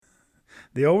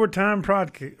The Overtime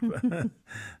Podcast.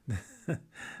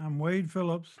 I'm Wade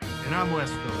Phillips. And I'm Wes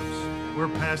Phillips. We're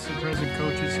past and present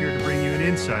coaches here to bring you an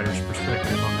insider's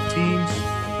perspective on the teams,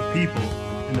 the people,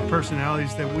 and the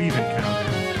personalities that we've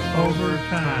encountered over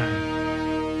time.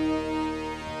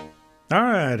 All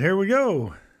right, here we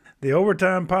go. The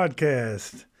Overtime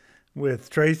Podcast with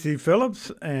Tracy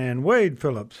Phillips and Wade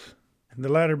Phillips. The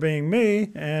latter being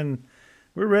me, and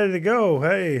we're ready to go.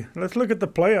 Hey, let's look at the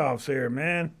playoffs here,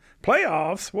 man.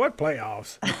 Playoffs? What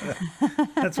playoffs?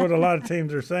 That's what a lot of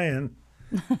teams are saying.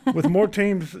 With more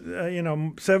teams,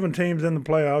 7 teams in the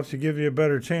playoffs, you give you a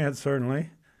better chance,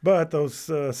 certainly. But those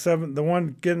 7, the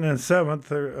one getting in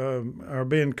 7th are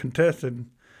being contested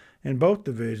in both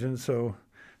divisions, so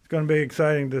it's going to be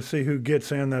exciting to see who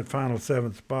gets in that final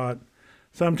 7th spot.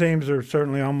 Some teams are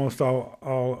certainly almost all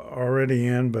already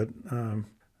in, but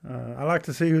I like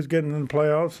to see who's getting in the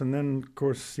playoffs, and then, of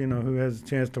course, who has a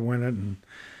chance to win it and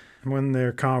win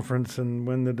their conference and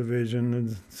win the division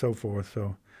and so forth.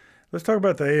 So let's talk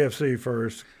about the AFC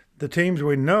first. The teams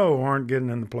we know aren't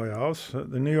getting in the playoffs.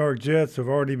 The New York Jets have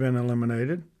already been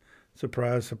eliminated.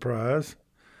 Surprise, surprise.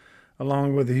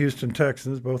 Along with the Houston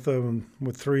Texans, both of them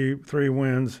with three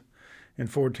wins in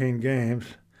 14 games.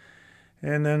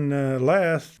 And then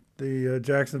last, the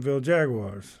Jacksonville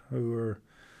Jaguars, who are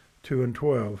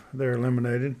 2-12. They're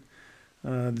eliminated.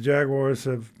 The Jaguars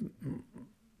have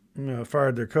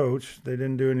fired their coach. They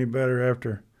didn't do any better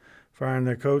after firing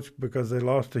their coach because they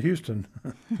lost to Houston,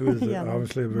 who is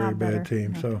obviously a very bad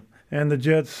team. Yeah. So, and the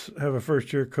Jets have a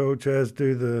first-year coach, as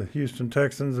do the Houston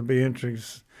Texans. It'll be interesting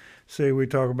to see. We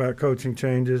talk about coaching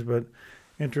changes, but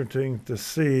interesting to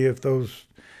see if those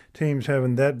teams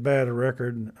having that bad a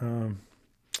record,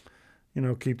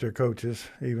 keep their coaches,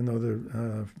 even though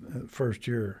they're first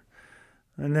year.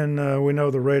 And then we know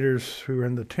the Raiders, who are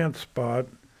in the 10th spot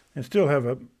and still have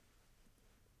a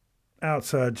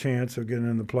outside chance of getting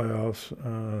in the playoffs,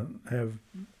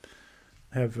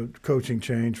 have a coaching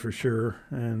change for sure.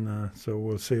 And so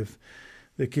we'll see if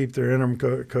they keep their interim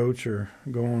coach or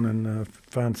go on and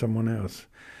find someone else.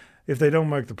 If they don't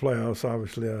make the playoffs,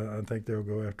 obviously I think they'll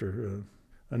go after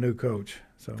a new coach.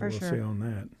 So we'll see on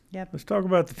that. Yep. Let's talk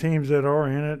about the teams that are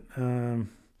in it.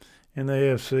 In the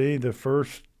AFC, the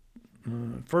first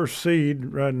seed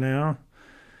right now,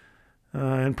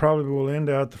 and probably will end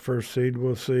out the first seed,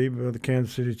 we'll see, by the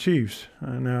Kansas City Chiefs.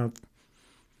 Now,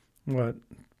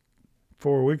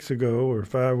 4 weeks ago or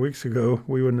 5 weeks ago,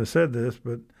 we wouldn't have said this,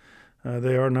 but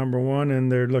they are number 1, and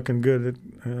they're looking good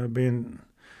at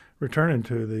returning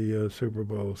to the Super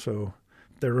Bowl. So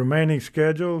their remaining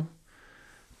schedule,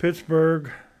 Pittsburgh,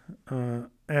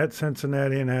 at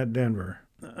Cincinnati, and at Denver.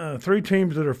 3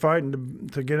 teams that are fighting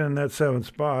to get in that 7th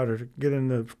spot or to get in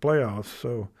the playoffs.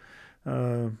 So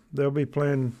they'll be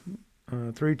playing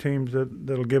 3 teams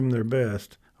that'll give them their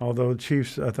best. Although the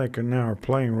Chiefs, I think, are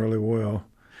playing really well.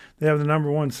 They have the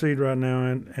number 1 seed right now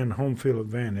and home field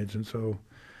advantage, and so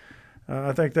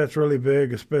I think that's really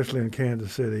big, especially in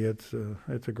Kansas City. It's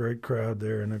a great crowd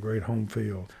there and a great home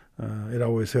field. It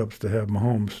always helps to have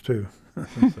Mahomes too.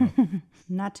 So.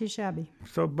 Not too shabby.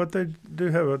 So, but they do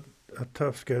have a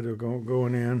tough schedule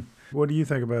going in. What do you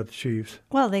think about the Chiefs?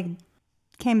 Well, they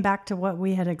came back to what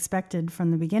we had expected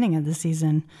from the beginning of the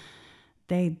season.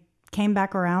 They came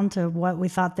back around to what we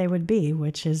thought they would be,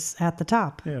 which is at the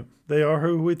top. Yeah, they are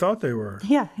who we thought they were.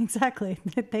 Yeah, exactly.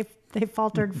 They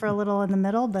faltered for a little in the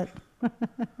middle, but...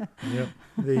 Yep.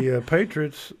 The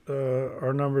Patriots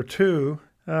are number 2.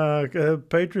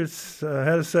 Patriots had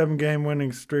a 7-game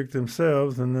winning streak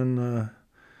themselves, and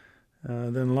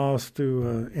then lost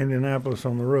to Indianapolis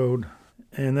on the road,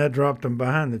 and that dropped them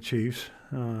behind the Chiefs.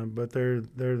 But they're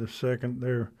the second.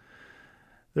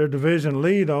 Their division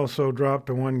lead also dropped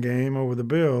to 1 game over the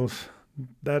Bills.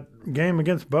 That game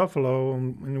against Buffalo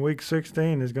in Week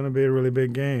 16 is going to be a really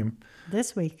big game.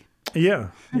 This week.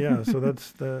 Yeah. So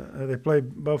that's they play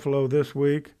Buffalo this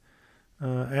week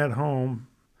at home,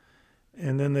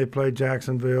 and then they play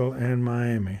Jacksonville and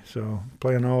Miami. So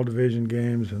playing all division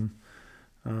games, and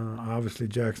obviously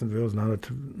Jacksonville's not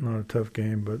a tough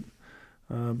game,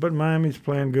 but Miami's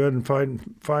playing good and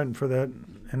fighting for that.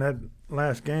 And that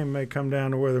last game may come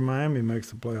down to whether Miami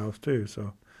makes the playoffs too.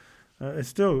 So it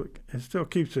still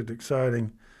keeps it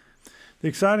exciting. The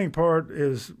exciting part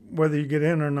is whether you get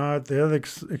in or not. The other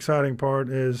exciting part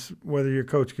is whether your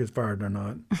coach gets fired or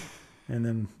not, and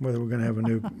then whether we're going to have a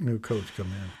new coach come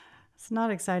in. It's not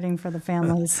exciting for the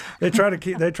families. They try to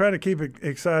keep it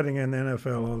exciting in the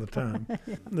NFL all the time.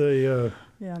 Yeah. The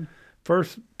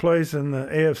first place in the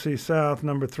AFC South,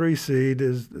 number 3 seed,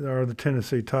 are the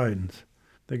Tennessee Titans.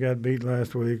 They got beat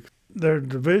last week. their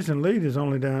division lead is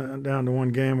only down to one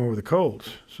game over the Colts.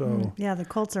 So Yeah, the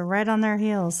Colts are right on their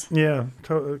heels. yeah,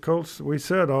 Colts. We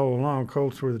said all along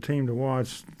Colts were the team to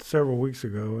watch several weeks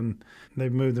ago, and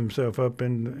they've moved themselves up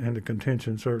into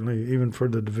contention, certainly even for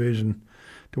the division,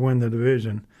 to win the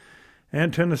division.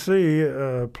 And Tennessee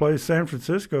plays San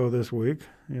Francisco this week.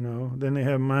 Then they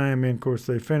have Miami. And of course,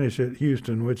 they finish at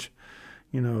Houston, which,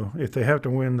 if they have to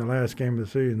win the last game of the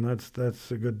season,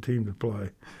 that's a good team to play.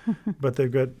 But they've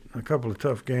got a couple of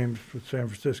tough games with San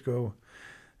Francisco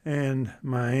and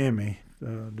Miami,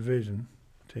 division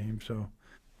team. So,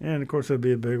 and of course, it'll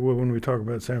be a big. Well, when we talk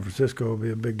about San Francisco, it'll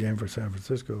be a big game for San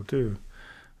Francisco too,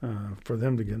 for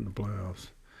them to get in the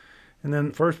playoffs. And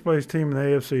then first place team in the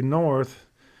AFC North.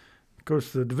 Of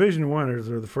course, the division winners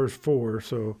are the first four,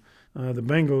 so the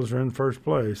Bengals are in first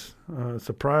place.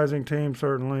 Surprising team,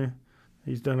 certainly.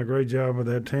 He's done a great job with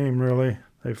that team, really.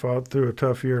 They fought through a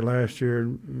tough year last year,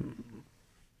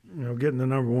 getting the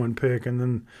number one pick, and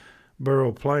then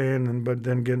Burrow playing, but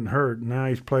then getting hurt. Now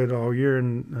he's played all year,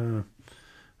 and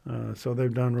so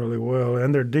they've done really well.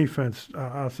 And their defense,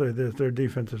 I'll say this, their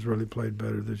defense has really played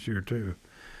better this year too,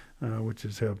 which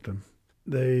has helped them.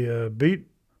 They beat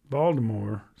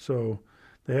Baltimore, so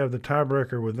they have the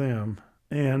tiebreaker with them,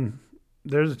 and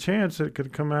there's a chance it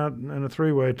could come out in a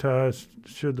three-way tie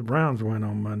should the Browns win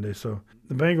on Monday. So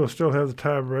the Bengals still have the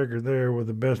tiebreaker there with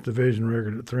the best division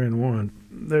record at 3-1.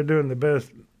 They're doing the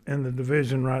best in the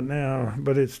division right now,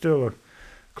 but it's still a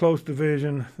close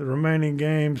division. The remaining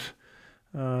games,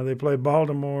 they play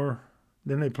Baltimore,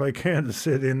 then they play Kansas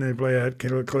City, and they play at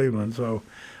Cleveland. So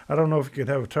I don't know if you could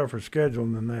have a tougher schedule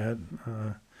than that.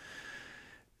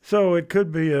 So it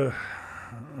could be a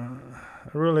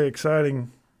really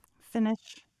exciting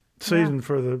finish season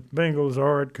for the Bengals,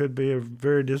 or it could be a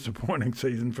very disappointing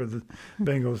season for the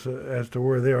Bengals as to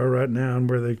where they are right now and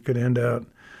where they could end out.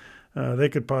 They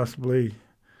could possibly,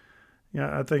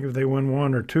 I think if they win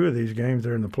one or two of these games,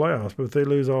 they're in the playoffs. But if they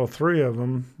lose all three of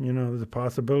them, there's a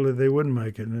possibility they wouldn't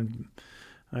make it, and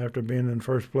after being in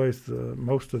first place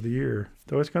most of the year.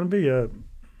 So it's going to be a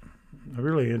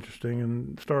really interesting,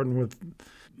 and starting with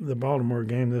the Baltimore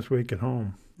game this week at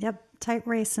home. Yep, tight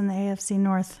race in the AFC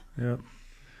North. Yep.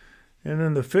 And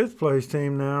then the fifth place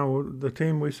team now, the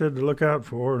team we said to look out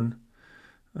for,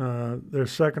 and they're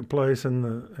second place in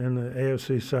the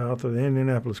AFC South, are the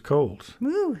Indianapolis Colts.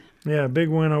 Woo! Yeah, big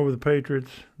win over the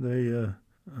Patriots. They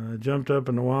jumped up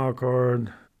in the wild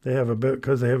card. They have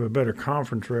because they have a better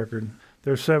conference record.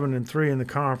 They're 7-3 in the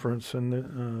conference, and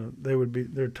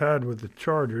they're tied with the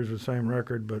Chargers, the same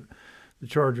record, but the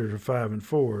Chargers are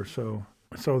 5-4.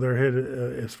 So they're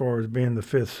headed as far as being the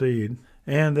fifth seed,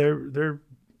 and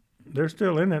they're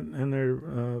still in it, and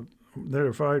they're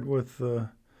a fight with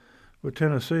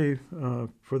Tennessee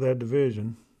for that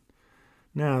division.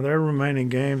 Now their remaining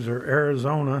games are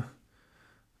Arizona,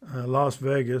 Las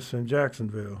Vegas, and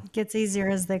Jacksonville. It gets easier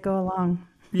as they go along.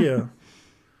 Yeah.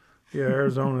 Yeah,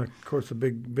 Arizona, of course, a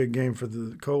big game for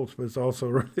the Colts, but it's also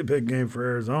a really big game for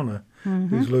Arizona,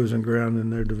 who's losing ground in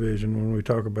their division when we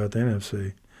talk about the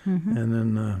NFC. Mm-hmm. And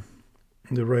then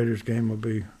the Raiders game will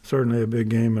be certainly a big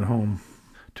game at home.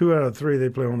 2 out of 3 they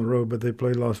play on the road, but they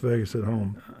play Las Vegas at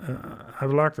home.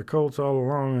 I've liked the Colts all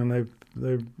along, and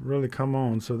they've really come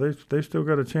on. So they still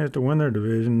got a chance to win their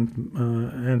division,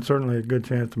 and certainly a good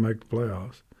chance to make the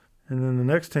playoffs. And then the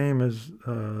next team is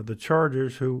the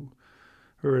Chargers, who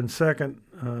are in second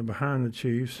behind the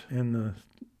Chiefs in the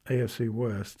AFC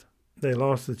West. They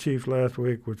lost the Chiefs last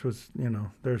week, which was,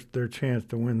 their chance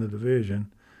to win the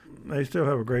division. They still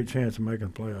have a great chance of making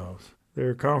the playoffs.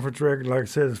 Their conference record, like I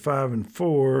said, is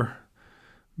 5-4,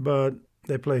 but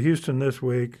they play Houston this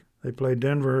week. They play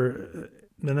Denver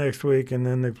the next week, and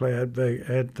then they play at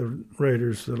the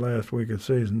Raiders the last week of the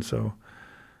season. So,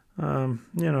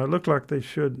 it looked like they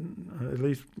should at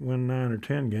least win 9 or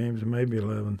 10 games, and maybe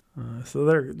 11. So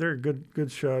they're a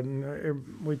good shot.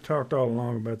 And we talked all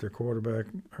along about their quarterback.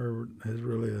 Herbert is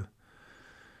really a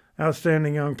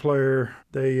outstanding young player.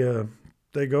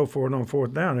 They go for it on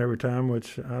fourth down every time,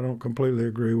 which I don't completely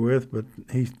agree with, but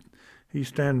he's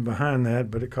standing behind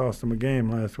that. But it cost him a game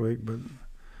last week, but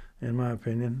in my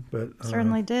opinion. But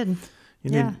certainly did.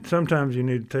 Sometimes you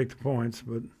need to take the points,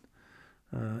 but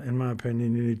in my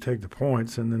opinion, you need to take the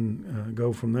points and then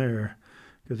go from there.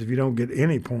 Because if you don't get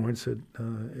any points, it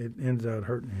ends out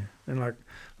hurting you. And like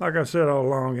I said all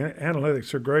along,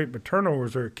 analytics are great, but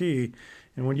turnovers are key.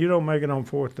 And when you don't make it on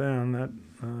fourth down,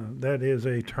 that is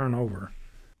a turnover.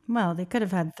 Well, they could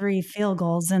have had 3 field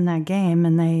goals in that game,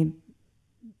 and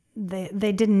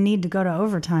they didn't need to go to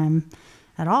overtime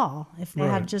at all if they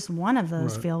had just one of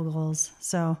those field goals.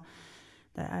 So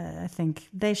I think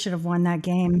they should have won that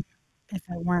game if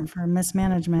it weren't for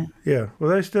mismanagement. Yeah, well,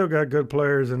 they still got good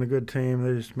players and a good team.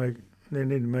 They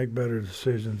need to make better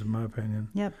decisions, in my opinion.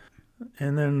 Yep.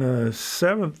 And then the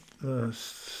seventh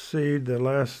seed, the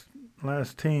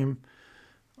last team,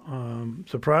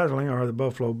 surprisingly, are the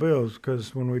Buffalo Bills,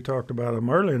 because when we talked about them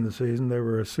early in the season, they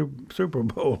were a Super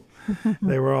Bowl.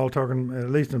 They were all talking, at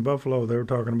least in Buffalo, they were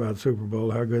talking about Super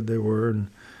Bowl, how good they were.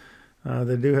 And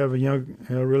they do have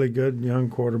a really good young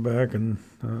quarterback, and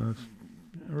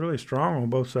really strong on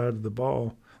both sides of the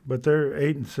ball. But they're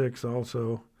 8-6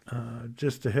 also,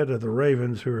 just ahead of the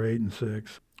Ravens, who are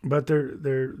 8-6. But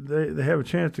they have a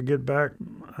chance to get back.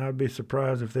 I'd be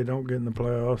surprised if they don't get in the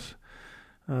playoffs.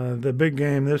 The big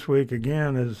game this week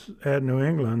again is at New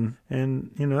England, and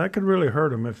that could really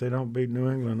hurt them if they don't beat New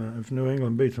England. If New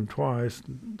England beats them twice,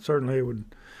 certainly it would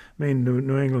mean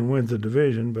New England wins the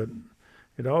division, but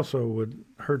it also would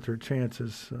hurt their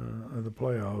chances of the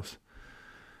playoffs.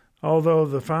 Although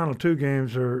the final two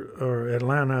games are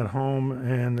Atlanta at home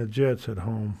and the Jets at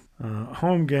home.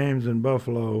 Home games in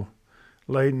Buffalo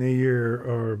late in the year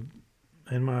are,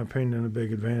 in my opinion, a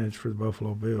big advantage for the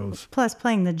Buffalo Bills. Plus,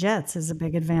 playing the Jets is a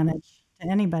big advantage to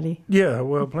anybody. Yeah,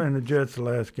 well, playing the Jets the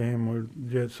last game, where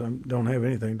the Jets don't have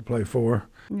anything to play for.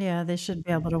 Yeah, they should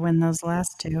be able to win those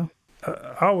last two.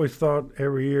 I always thought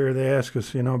every year they ask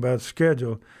us, about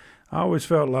schedule. I always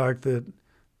felt like that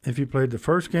if you played the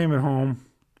first game at home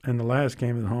and the last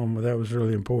game at home, well, that was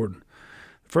really important.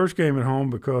 The first game at home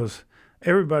because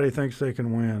everybody thinks they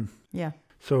can win. Yeah.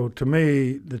 So to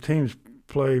me, the teams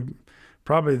play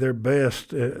probably their best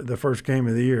the first game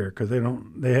of the year because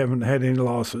they haven't had any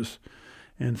losses,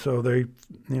 and so they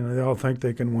all think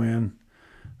they can win.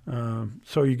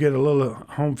 So you get a little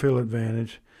home field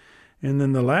advantage, and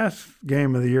then the last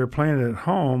game of the year playing it at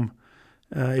home,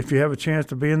 if you have a chance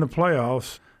to be in the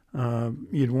playoffs,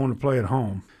 you'd want to play at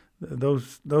home.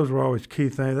 Those were always key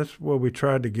things. That's what we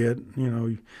tried to get.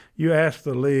 You ask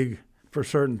the league for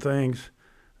certain things.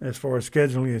 As far as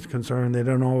scheduling is concerned, they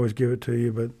don't always give it to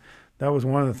you, but that was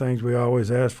one of the things we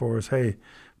always asked for is, hey,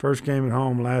 first game at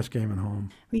home, last game at home.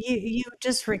 You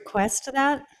just request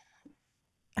that?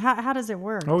 How does it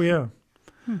work? Oh, yeah.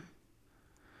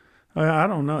 I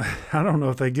don't know. I don't know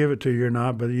if they give it to you or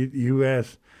not, but you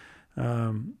ask.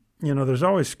 There's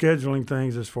always scheduling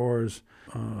things as far as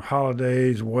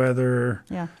holidays, weather,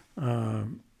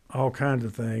 all kinds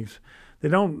of things. They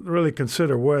don't really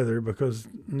consider weather because,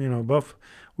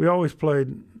 we always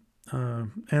played,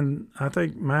 and I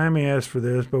think Miami asked for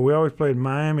this, but we always played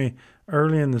Miami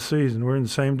early in the season. We're in the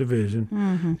same division.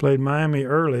 Mm-hmm. Played Miami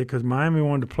early because Miami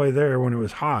wanted to play there when it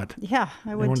was hot. Yeah,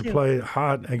 I would too. They wanted to play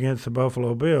hot against the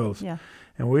Buffalo Bills. Yeah.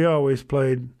 And we always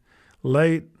played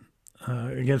late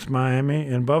against Miami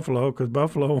and Buffalo because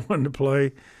Buffalo wanted to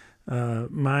play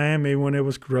Miami when it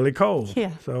was really cold.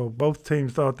 Yeah. So both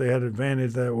teams thought they had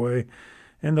advantage that way.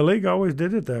 And the league always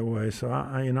did it that way. So,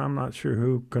 I'm not sure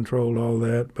who controlled all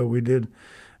that, but we did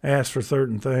ask for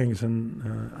certain things.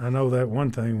 And I know that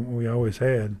one thing we always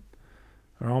had,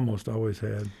 or almost always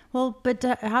had. Well, but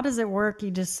how does it work? You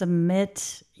just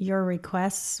submit your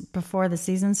requests before the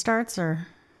season starts or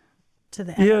to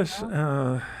the NFL? Yes.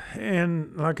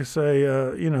 And like I say,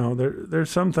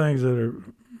 there's some things that are,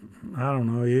 I don't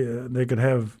know, they could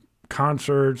have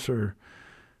concerts or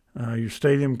your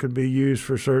stadium could be used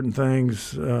for certain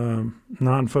things,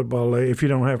 non-football, if you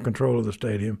don't have control of the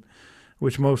stadium,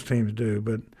 which most teams do.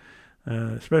 But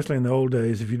especially in the old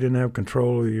days, if you didn't have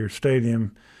control of your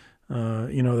stadium,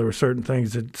 there were certain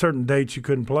things certain dates you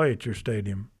couldn't play at your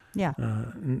stadium. Yeah.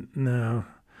 Now,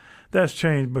 that's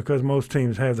changed because most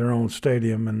teams have their own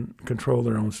stadium and control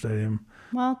their own stadium.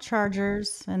 Well,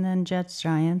 Chargers and then Jets,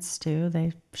 Giants too.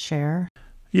 They share.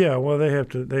 Yeah, well, they have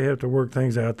to work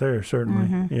things out there, certainly.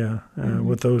 Mm-hmm. Yeah,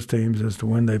 with those teams as to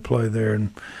when they play there,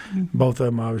 and both of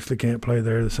them obviously can't play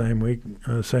there the same week,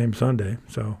 same Sunday,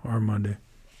 or Monday,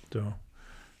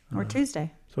 or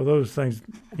Tuesday. So those things,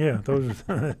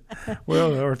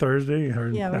 well, or Thursday, or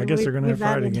I guess they're going to have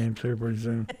Friday games here pretty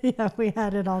soon. Yeah, we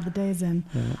added all the days in.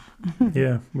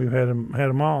 Yeah, we've had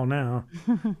them all now.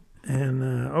 And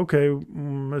okay,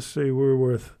 let's see, we're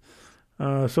with.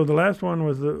 So the last one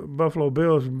was the Buffalo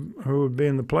Bills, who would be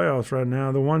in the playoffs right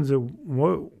now. The ones that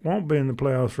won't be in the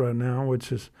playoffs right now,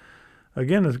 which is,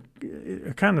 again, is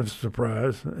a kind of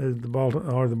surprise, is the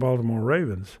Baltimore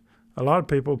Ravens. A lot of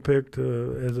people picked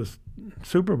as a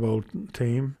Super Bowl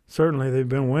team. Certainly, they've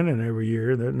been winning every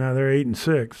year. They're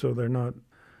 8-6, so they're not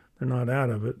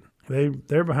out of it.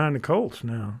 They're behind the Colts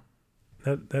now.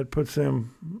 That puts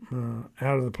them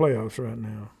out of the playoffs right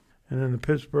now. And then the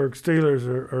Pittsburgh Steelers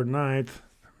are ninth.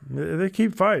 They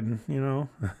keep fighting,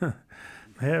 They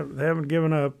haven't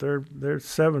given up. They're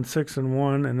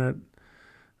 7-6-1, and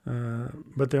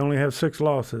but they only have 6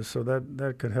 losses, so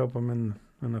that could help them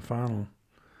in the final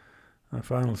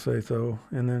say so.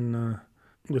 And then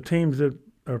the teams that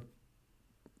are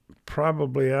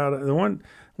probably out, the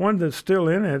one that's still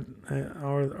in it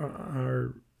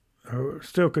are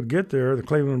still could get there. The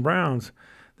Cleveland Browns,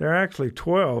 they're actually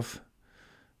 12th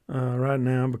right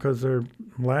now because they're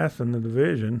last in the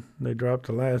division. They dropped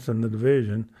to last in the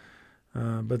division.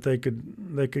 But they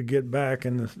could get back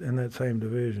in that same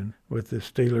division with the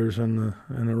Steelers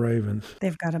and the Ravens.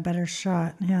 They've got a better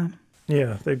shot, yeah.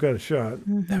 Yeah, they've got a shot.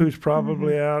 Mm-hmm. Who's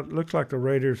probably out? Looks like the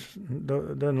Raiders.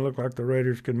 Doesn't look like the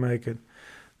Raiders could make it.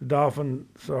 The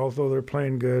Dolphins, although they're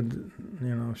playing good,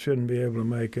 shouldn't be able to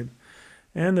make it.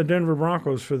 And the Denver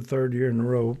Broncos for the 3rd year in a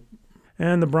row.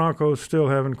 And the Broncos still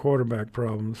having quarterback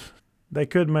problems. They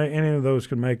could make any of those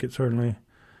could make it certainly,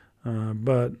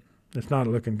 but it's not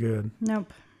looking good.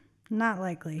 Nope, not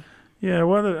likely. Yeah,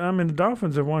 well, the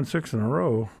Dolphins have won 6 in a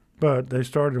row, but they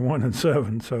started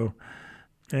 1-7. So,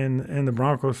 and the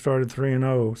Broncos started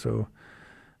 3-0. So,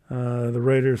 the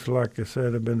Raiders, like I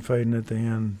said, have been fading at the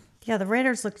end. Yeah, the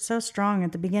Raiders looked so strong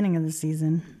at the beginning of the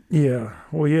season. Yeah,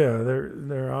 well, yeah,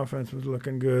 their offense was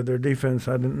looking good. Their defense,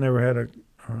 I never had a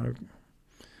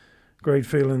great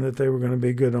feeling that they were going to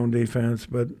be good on defense,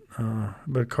 but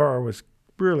Carr was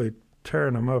really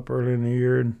tearing them up early in the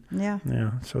year, and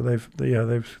so they've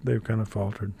kind of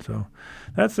faltered. So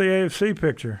that's the AFC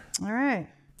picture. All right,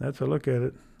 that's a look at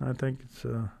it. I think it's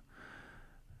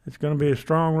going to be a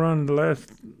strong run the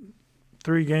last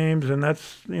 3 games, and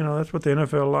that's what the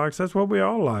NFL likes. That's what we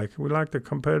all like. We like the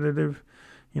competitive,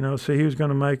 see who's going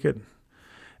to make it,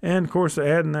 and of course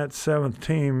adding that 7th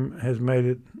team has made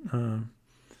it.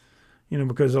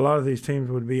 Because a lot of these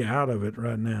teams would be out of it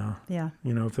right now. Yeah.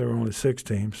 If there were only 6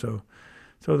 teams. So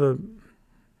the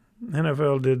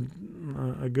NFL did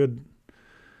a good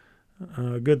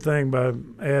thing by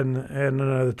adding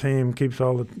another team. Keeps a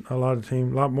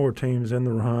lot more teams in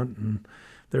the hunt, and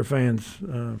their fans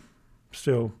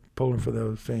still pulling for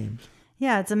those teams.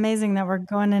 Yeah, it's amazing that we're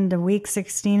going into Week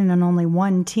 16 and only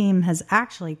one team has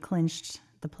actually clinched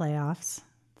the playoffs.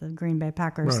 The Green Bay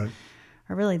Packers. Right.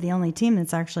 Are really the only team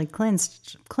that's actually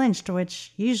clinched,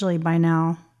 which usually by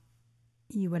now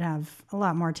you would have a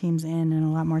lot more teams in and a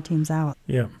lot more teams out.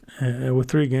 Yeah, and with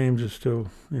 3 games, it's still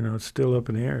it's still up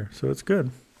in the air, so it's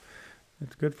good.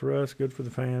 It's good for us, good for the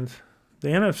fans. The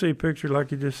NFC picture,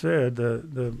 like you just said,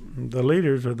 the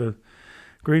leaders are the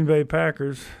Green Bay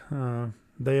Packers.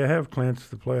 They have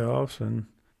clinched the playoffs, and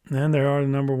they are the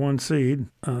number 1 seed.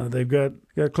 They've got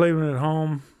Cleveland at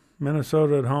home,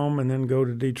 Minnesota at home, and then go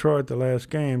to Detroit the last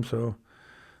game. So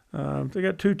they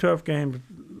got 2 tough games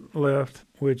left,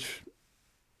 which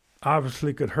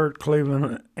obviously could hurt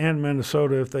Cleveland and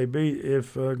Minnesota if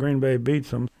Green Bay beats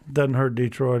them. Doesn't hurt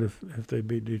Detroit if they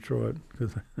beat Detroit,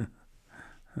 because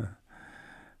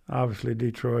obviously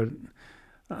Detroit.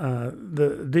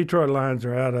 The Detroit Lions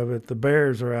are out of it. The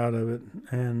Bears are out of it,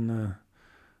 and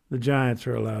the Giants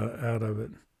are out of it.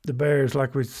 The Bears,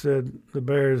 like we said, the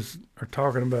Bears are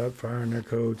talking about firing their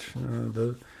coach.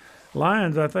 The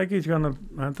Lions, I think he's gonna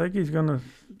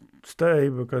stay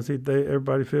because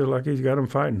everybody feels like he's got them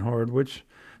fighting hard, which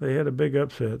they had a big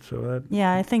upset. So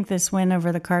I think this win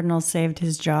over the Cardinals saved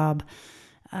his job.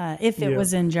 If it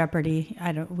was in jeopardy,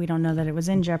 we don't know that it was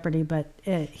in jeopardy, but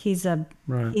he's a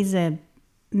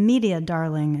media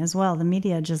darling as well. The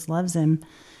media just loves him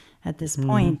at this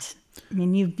point. I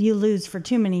mean, you lose for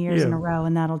too many years in a row,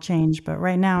 and that'll change. But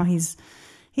right now, he's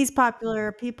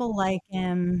popular. People like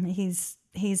him. He's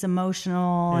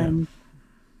emotional, and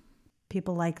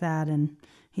people like that. And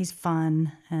he's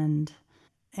fun, and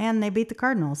they beat the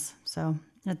Cardinals. So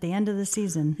at the end of the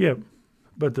season,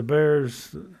 but the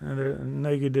Bears,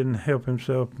 Nagy didn't help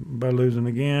himself by losing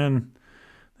again.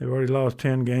 They've already lost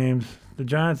 10 games. The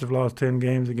Giants have lost 10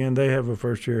 games again. They have a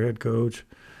first-year head coach.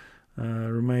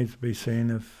 Remains to be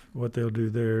seen what they'll do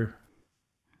there.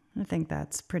 I think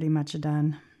that's pretty much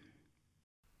done.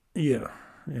 Yeah,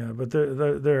 but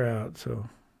they're out. So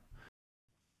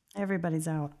everybody's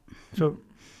out. So,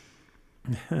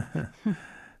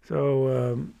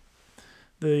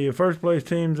 the first place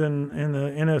teams in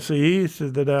the NFC East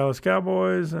is the Dallas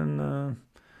Cowboys, and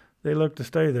they look to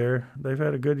stay there. They've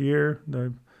had a good year.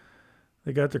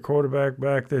 They got their quarterback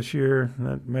back this year, and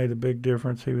that made a big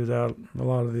difference. He was out a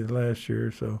lot of the last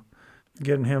year, so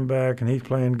getting him back, and he's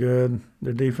playing good.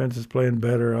 Their defense is playing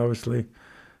better, obviously.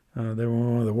 They were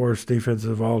one of the worst defenses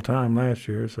of all time last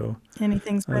year, so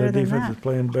anything's better than that. Their defense is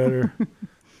playing better.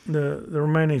 The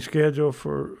remaining schedule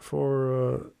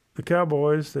for the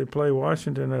Cowboys, they play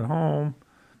Washington at home.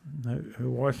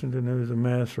 Washington is a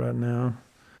mess right now.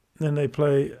 Then they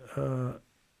play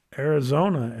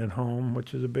Arizona at home,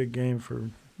 which is a big game for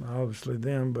obviously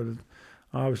them, but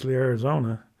obviously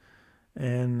Arizona,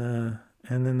 and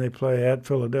then they play at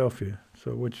Philadelphia.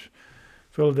 So which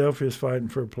Philadelphia is fighting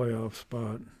for a playoff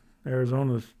spot.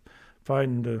 Arizona's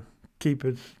fighting to keep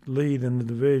its lead in the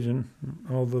division,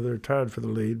 although they're tied for the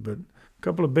lead. But a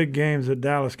couple of big games that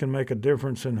Dallas can make a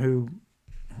difference in who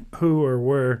or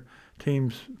where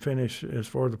teams finish as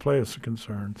far as the playoffs are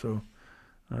concerned. So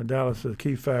Dallas is a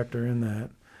key factor in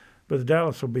that. But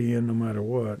Dallas will be in no matter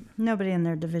what. Nobody in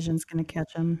their division's going to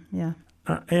catch them. Yeah.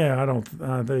 I don't.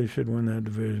 They should win that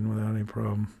division without any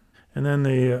problem. And then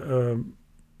the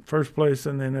first place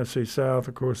in the NFC South,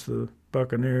 of course, the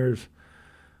Buccaneers,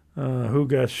 who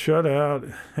got shut out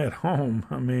at home.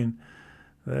 I mean,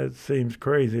 that seems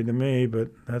crazy to me, but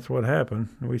that's what happened.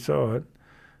 We saw it.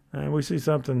 And we see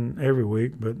something every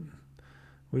week, but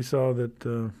we saw that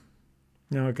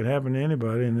it could happen to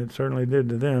anybody, and it certainly did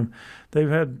to them. They've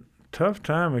had tough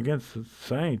time against the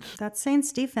Saints. That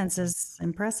Saints defense is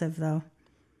impressive, though,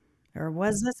 or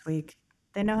was this week.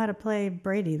 They know how to play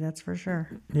Brady, that's for sure.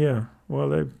 Yeah, well,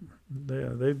 they've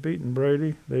beaten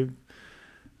Brady. They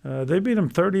beat him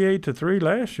 38-3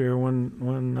 last year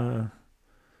when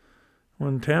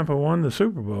Tampa won the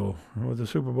Super Bowl, was the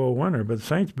Super Bowl winner. But the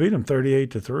Saints beat them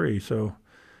 38-3, so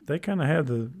they kind of had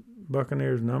the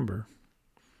Buccaneers number,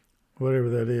 whatever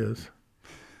that is.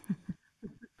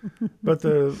 But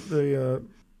the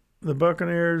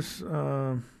Buccaneers,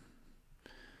 the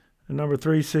number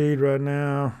 3 seed right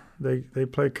now, they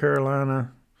play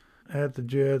Carolina at the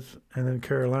Jets and then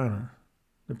Carolina.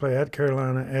 They play at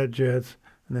Carolina, at Jets,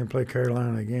 and then play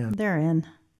Carolina again. They're in.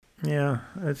 Yeah,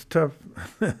 it's tough.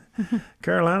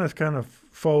 Carolina's kind of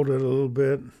folded a little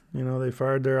bit. You know, they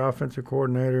fired their offensive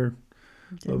coordinator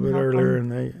a little bit earlier,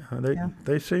 and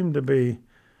they seem to be.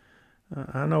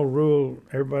 I know Rule.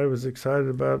 Everybody was excited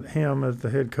about him as the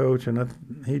head coach, and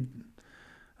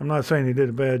I'm not saying he did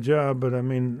a bad job, but I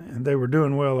mean they were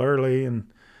doing well early,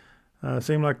 and it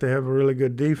seemed like they have a really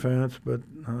good defense, but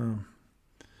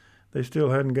they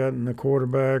still hadn't gotten the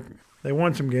quarterback. They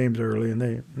won some games early,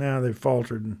 and now they've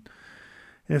faltered. And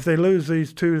if they lose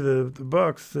these two to the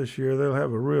Bucs this year, they'll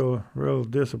have a real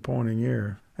disappointing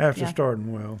year after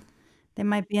starting well. They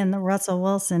might be in the Russell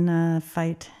Wilson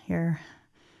fight here.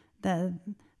 Them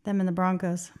and the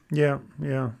Broncos. Yeah,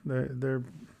 they're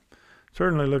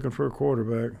certainly looking for a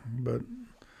quarterback, but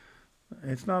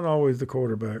it's not always the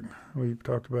quarterback. We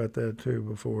talked about that too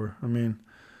before. I mean,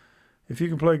 if you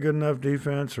can play good enough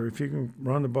defense, or if you can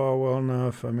run the ball well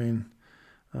enough, I mean,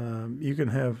 you can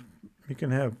have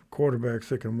quarterbacks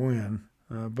that can win.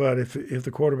 But if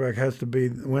the quarterback has to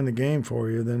win the game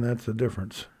for you, then that's the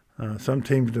difference. Some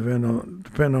teams depend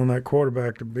on that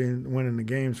quarterback to be winning the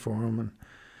games for them, and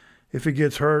if he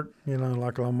gets hurt,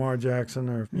 like Lamar Jackson,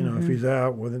 or if he's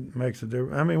out, it makes a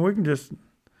difference. I mean,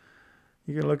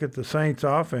 you can look at the Saints'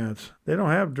 offense. They don't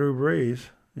have Drew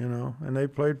Brees, and they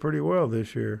played pretty well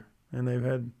this year, and they've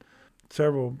had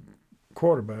several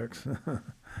quarterbacks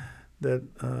that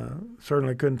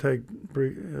certainly couldn't take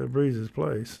Brees'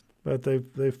 place, but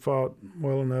they fought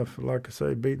well enough. Like I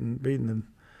say, beating them,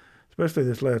 especially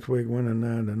this last week, winning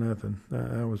 9-0.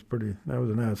 That was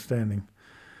an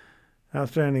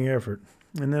outstanding effort.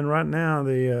 And then right now,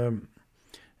 the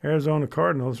Arizona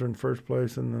Cardinals are in first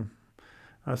place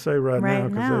I say right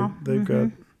now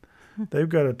because they've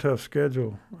got a tough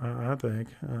schedule. I think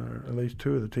at least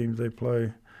two of the teams they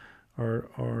play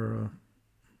are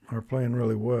playing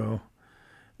really well,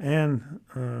 and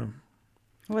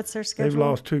what's their schedule? They've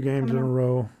lost 2 games in a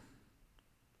row.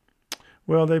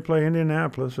 Well, they play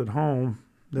Indianapolis at home,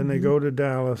 then they go to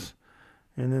Dallas,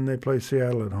 and then they play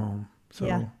Seattle at home.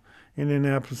 So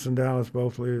Indianapolis and Dallas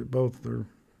both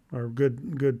are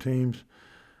good teams.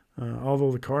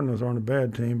 Although the Cardinals aren't a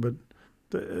bad team, but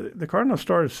the Cardinals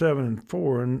started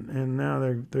 7-4, and now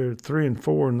they're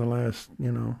 3-4 in the last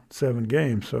 7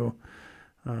 games. So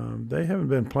they haven't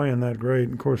been playing that great.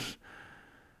 And of course,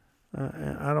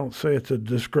 I don't say it's a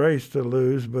disgrace to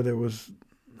lose, but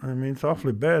it's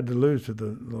awfully bad to lose to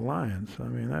the Lions. I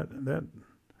mean that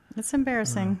it's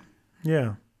embarrassing.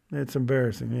 Yeah, it's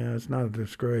embarrassing. Yeah, it's not a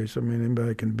disgrace. I mean,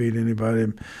 anybody can beat anybody,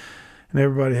 and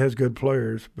everybody has good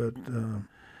players, but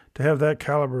to have that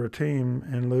caliber of team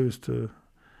and lose to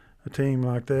a team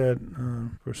like that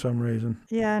for some reason.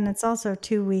 Yeah, and it's also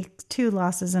 2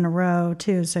 losses in a row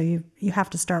too. So you have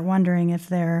to start wondering if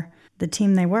they're the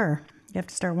team they were. You have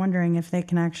to start wondering if they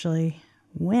can actually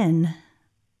win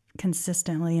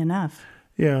consistently enough.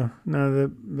 Yeah. Now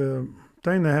the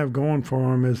thing they have going for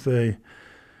them is they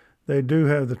do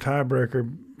have the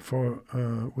tiebreaker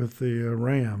with the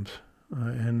Rams.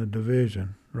 in the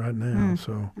division right now.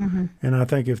 So, and I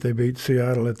think if they beat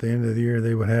Seattle at the end of the year,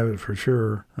 they would have it for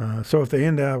sure. So if they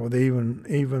end out with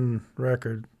even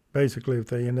record, basically if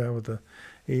they end out with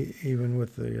even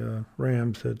with the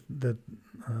Rams, that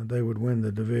they would win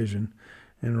the division,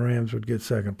 and the Rams would get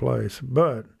second place.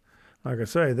 But like I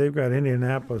say, they've got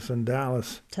Indianapolis and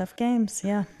Dallas. Tough games,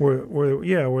 yeah.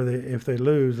 Where they, if they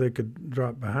lose, they could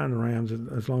drop behind the Rams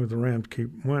as long as the Rams keep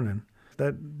winning.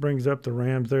 That brings up the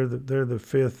Rams. They're the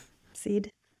fifth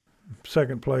seed,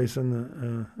 second place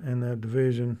in that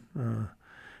division.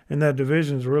 And that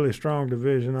division is a really strong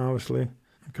division, obviously,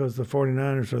 because the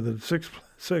 49ers are the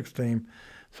sixth team.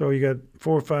 So you got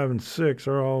 4, 5, and 6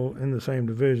 are all in the same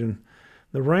division.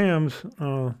 The Rams,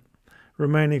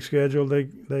 remaining schedule,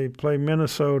 they play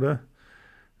Minnesota,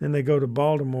 then they go to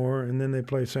Baltimore, and then they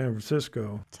play San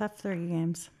Francisco. Tough 3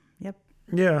 games. Yep.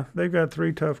 Yeah, they've got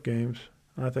 3 tough games.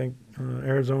 I think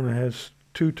Arizona has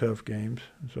 2 tough games.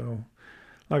 So,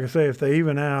 like I say, if they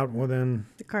even out, well then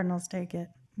the Cardinals take it.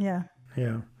 Yeah.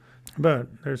 Yeah, but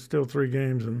there's still 3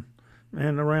 games, and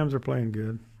the Rams are playing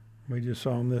good. We just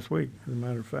saw them this week, as a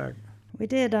matter of fact. We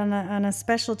did on a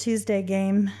special Tuesday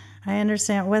game. I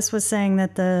understand Wes was saying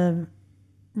that the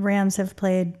Rams have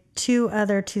played 2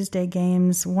 other Tuesday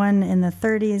games, one in the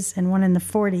 30s and one in the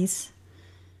 40s.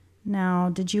 Now,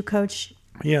 did you coach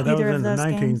Yeah, that either was of in the those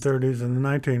 1930s games? and the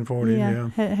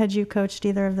 1940s, yeah. Had you coached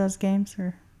either of those games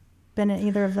or been at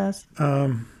either of those?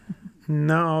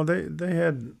 No, they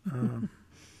had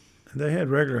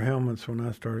regular helmets when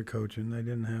I started coaching. They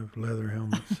didn't have leather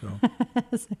helmets, so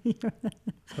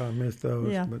so I missed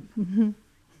those. Yeah.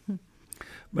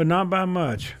 But not by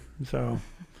much. So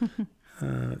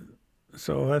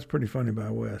so that's pretty funny by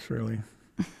Wes, really.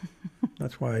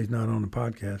 That's why he's not on the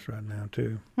podcast right now,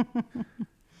 too.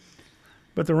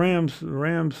 But the Rams,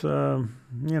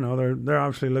 they're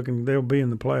obviously looking. They'll be in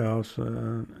the playoffs.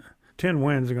 10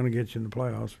 wins are going to get you in the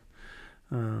playoffs.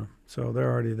 So they're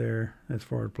already there as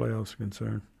far as playoffs are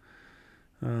concerned.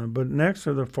 But next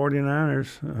are the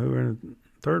 49ers, who are in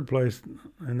third place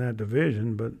in that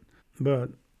division, but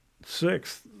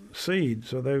 6th seed.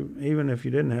 So they, even if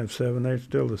you didn't have 7, they're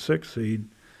still the 6th seed.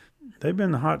 They've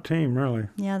been the hot team, really.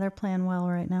 Yeah, they're playing well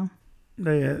right now.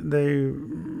 They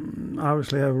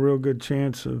obviously have a real good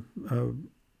chance of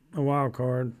a wild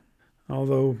card,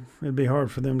 although it'd be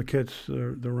hard for them to catch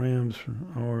the Rams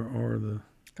or the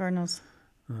Cardinals.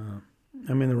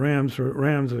 I mean, the Rams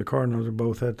and the Cardinals are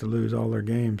both had to lose all their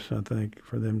games, I think,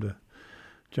 for them to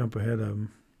jump ahead of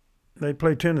them. They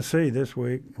play Tennessee this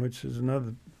week, which is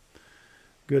another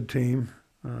good team.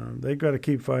 They've got to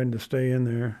keep fighting to stay in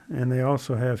there. And they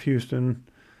also have Houston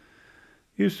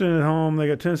at home. They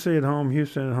got Tennessee at home,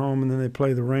 Houston at home, and then they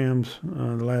play the Rams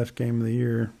the last game of the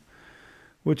year,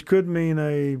 which could mean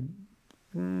a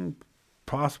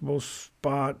possible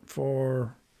spot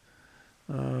for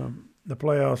the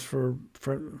playoffs for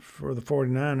the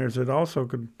 49ers. It also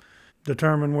could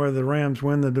determine whether the Rams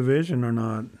win the division or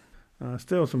not.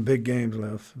 Still some big games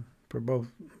left for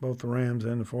both the Rams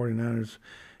and the 49ers.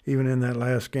 Even in that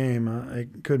last game,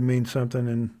 it could mean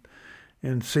something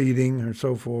in seeding or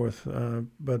so forth.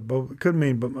 But it could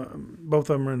mean both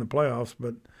of them are in the playoffs.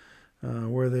 But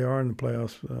where they are in the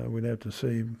playoffs, we'd have to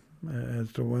see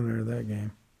as the winner of that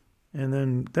game.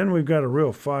 And then we've got a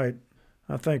real fight,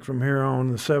 I think, from here on,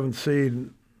 the 7th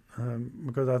seed,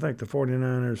 because I think the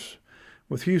 49ers,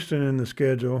 with Houston in the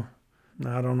schedule,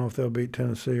 now I don't know if they'll beat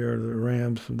Tennessee or the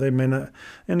Rams. They may not.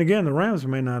 And again, the Rams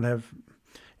may not have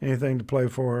anything to play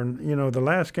for. And, the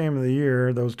last game of the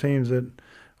year, those teams that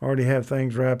already have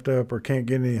things wrapped up or can't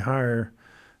get any higher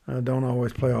don't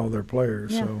always play all their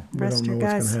players. Yeah, so we don't know what's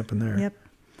going to happen there. Yep.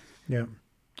 Yeah.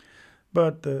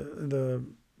 But the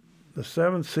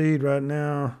 7th seed right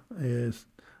now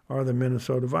are the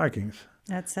Minnesota Vikings.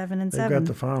 At 7-7. They've got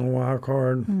the final wild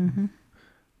card. Mm-hmm.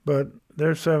 But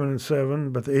they're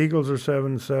 7-7. But the Eagles are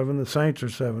 7-7. The Saints are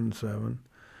 7-7.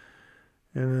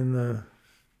 And then the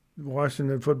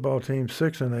Washington football team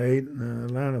 6-8. And the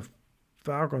Atlanta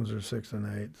Falcons are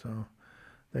 6-8. So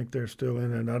I think they're still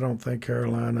in it. I don't think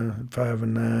Carolina at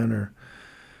 5-9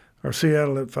 or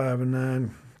Seattle at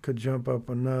 5-9 could jump up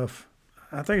enough.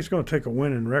 I think it's going to take a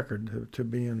winning record to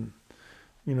be in.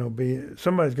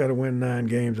 Somebody's got to win 9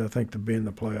 games, I think, to be in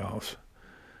the playoffs.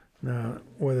 Now,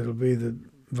 whether it'll be the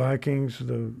Vikings,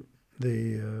 the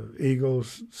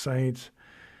Eagles, Saints,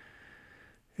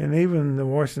 and even the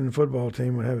Washington football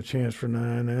team would have a chance for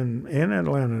 9, and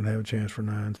Atlanta would have a chance for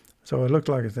 9. So it looked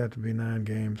like it's had to be 9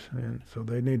 games, and so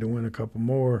they need to win a couple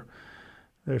more.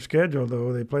 Their schedule,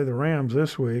 though, they play the Rams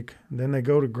this week, then they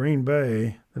go to Green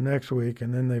Bay the next week,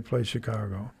 and then they play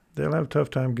Chicago. They'll have a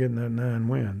tough time getting that 9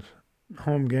 wins.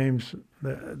 home games.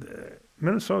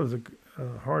 Minnesota's a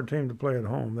hard team to play at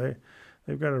home.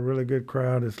 They've got a really good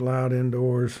crowd. It's loud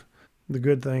indoors. The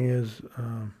good thing is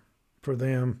for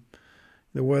them,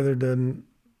 the weather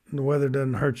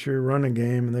doesn't hurt your running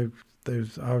game, and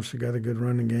they've obviously got a good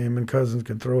running game, and Cousins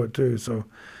can throw it too. So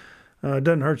it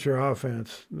doesn't hurt your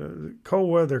offense. The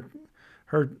cold weather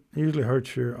usually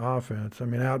hurts your offense. I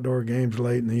mean, outdoor games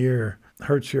late in the year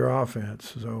hurts your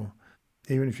offense. So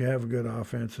even if you have a good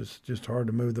offense, it's just hard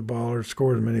to move the ball or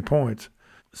score as many points.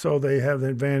 So they have the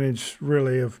advantage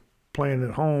really of playing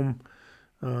at home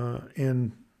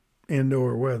in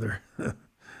indoor weather.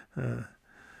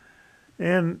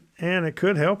 And it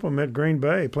could help them at Green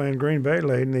Bay, playing Green Bay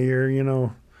late in the year,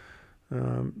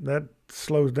 that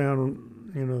slows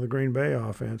down, the Green Bay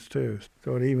offense too.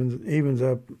 So it evens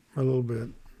up a little bit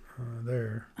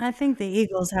there. I think the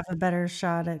Eagles have a better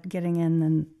shot at getting in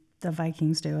than the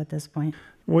Vikings do at this point.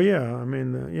 Well, yeah, I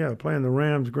mean, playing the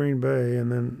Rams, Green Bay,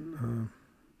 and then,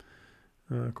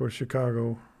 of course,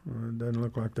 Chicago. It doesn't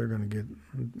look like they're going to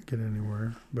get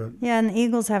anywhere. But yeah, and the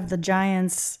Eagles have the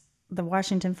Giants, the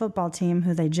Washington football team,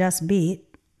 who they just beat,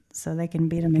 so they can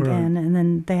beat them again. Right. And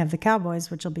then they have the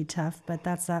Cowboys, which will be tough, but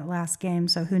that's that last game.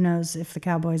 So who knows if the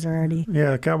Cowboys are already.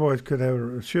 Yeah, the Cowboys should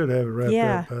have it wrapped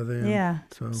up by then. Yeah.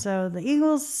 So the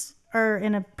Eagles are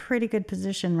in a pretty good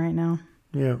position right now.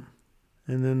 Yeah,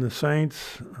 and then the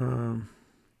Saints at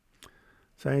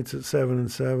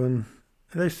 7-7.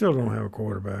 They still don't have a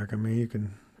quarterback. I mean, you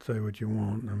can say what you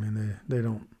want. I mean, they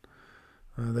don't.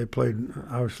 They played,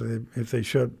 obviously, if they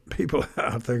shut people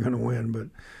out, they're going to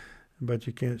win, but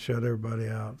you can't shut everybody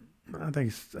out. I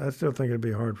still think it'd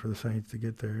be hard for the Saints to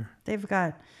get there. They've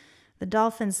got the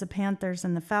Dolphins, the Panthers,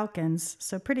 and the Falcons,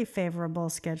 so pretty favorable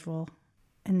schedule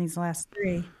in these last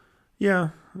three. Yeah,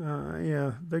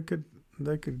 they could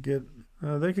get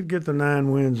the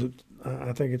 9 wins that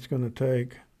I think it's going to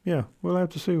take. Yeah, we'll have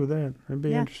to see with that. It'd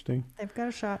be interesting. They've got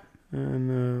a shot.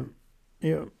 And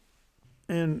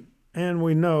and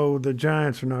we know the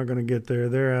Giants are not going to get there.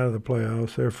 They're out of the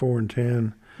playoffs. They're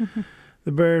 4-10.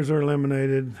 The Bears are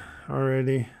eliminated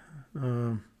already.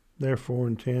 They're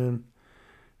 4-10,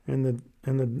 and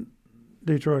the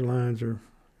Detroit Lions are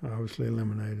obviously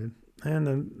eliminated. And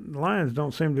the Lions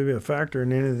don't seem to be a factor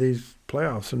in any of these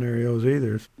playoff scenarios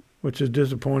either, which is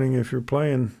disappointing. If you're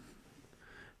playing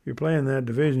that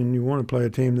division, you want to play a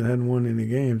team that hadn't won any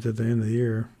games at the end of the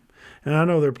year. And I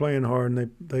know they're playing hard,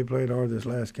 and they played hard this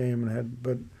last game,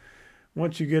 but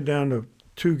once you get down to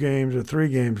 2 games or 3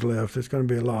 games left, it's going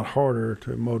to be a lot harder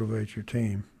to motivate your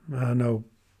team. I know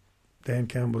Dan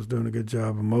Campbell's doing a good job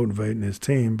of motivating his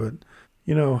team, but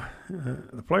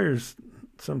the players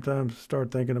sometimes start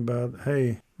thinking about,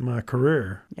 hey, my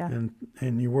career, and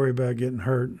you worry about getting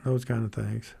hurt, those kind of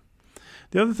things.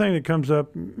 The other thing that comes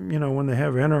up, when they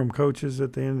have interim coaches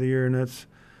at the end of the year, and that's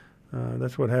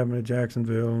what happened at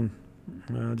Jacksonville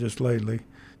just lately.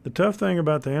 The tough thing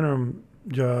about the interim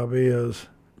job is,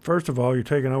 first of all, you're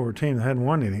taking over a team that hadn't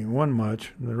won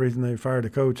much. And the reason they fired a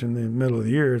coach in the middle of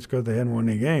the year is because they hadn't won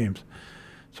any games.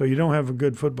 So you don't have a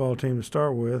good football team to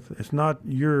start with. It's not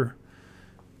your,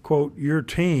 quote, your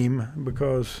team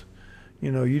because,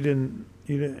 you didn't.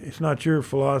 It's not your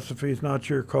philosophy. It's not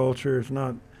your culture. It's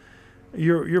not.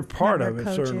 You're part of it,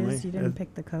 coaches. Certainly. You didn't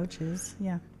pick the coaches.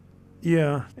 Yeah.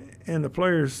 Yeah, and the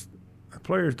players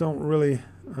don't really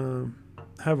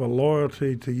have a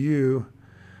loyalty to you.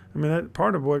 I mean, that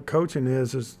part of what coaching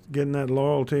is getting that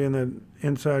loyalty and that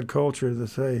inside culture to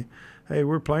say, hey,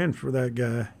 we're playing for that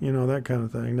guy, that kind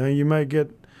of thing. Now, you may get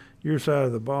your side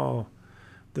of the ball.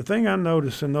 The thing I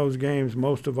noticed in those games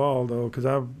most of all, though, because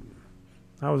I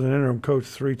was an interim coach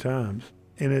 3 times,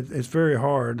 and it's very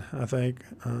hard, I think,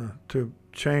 to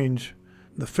change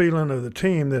the feeling of the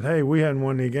team that, hey, we hadn't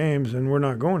won any games and we're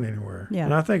not going anywhere. Yeah.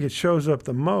 And I think it shows up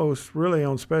the most really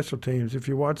on special teams. If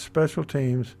you watch special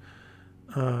teams,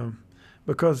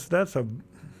 because that's a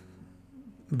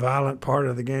violent part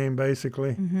of the game,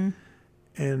 basically. Mm-hmm.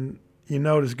 And you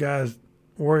notice guys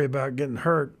worry about getting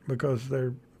hurt because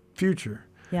their future.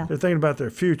 Yeah. They're thinking about their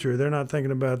future. They're not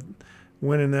thinking about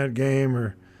winning that game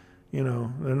or, they're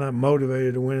not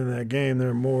motivated to win in that game.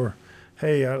 They're more,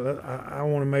 hey, I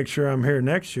want to make sure I'm here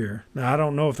next year. Now, I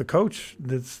don't know if the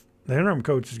interim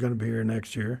coach is going to be here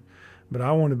next year, but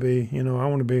I want to be,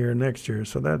 here next year.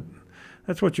 So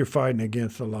that's what you're fighting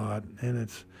against a lot, and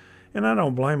I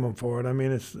don't blame them for it. I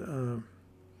mean,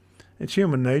 it's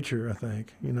human nature, I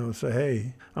think, to say,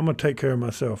 hey, I'm going to take care of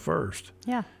myself first.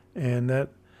 Yeah. And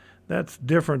that's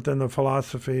different than the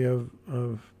philosophy of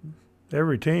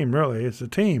every team, really. It's a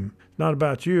team. It's not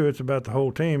about you. It's about the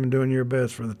whole team and doing your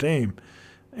best for the team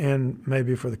and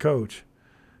maybe for the coach.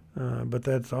 But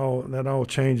that all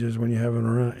changes when you have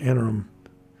an interim.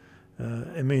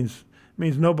 It means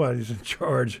nobody's in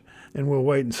charge, and we'll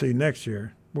wait and see next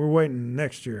year. We're waiting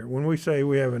next year. When we say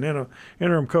we have an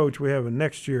interim coach, we have a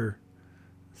next year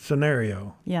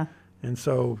scenario. Yeah. And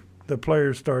so the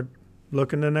players start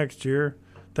looking to next year,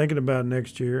 thinking about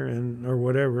next year or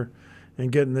whatever,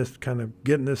 and getting this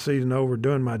season over,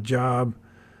 doing my job,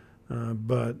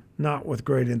 but not with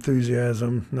great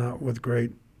enthusiasm, not with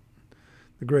the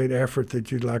great effort that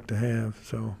you'd like to have.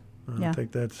 So I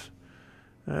think that's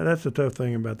the tough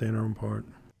thing about the interim part.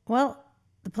 Well,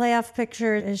 the playoff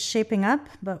picture is shaping up,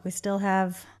 but we still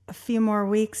have a few more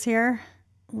weeks here.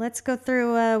 Let's go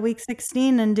through week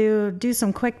 16 and do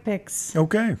some quick picks.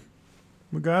 Okay.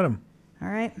 We got them. All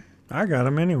right. I got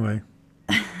them anyway.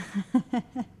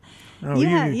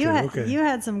 You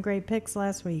had some great picks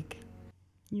last week.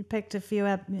 You picked a few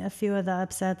of the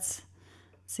upsets.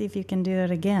 See if you can do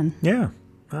it again. Yeah.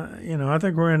 I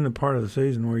think we're in the part of the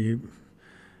season where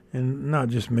and not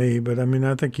just me, but I mean,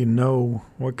 I think you know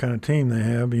what kind of team they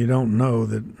have, but you don't know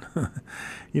that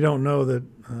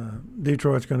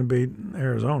Detroit's going to beat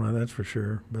Arizona. That's for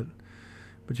sure. But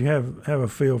you have a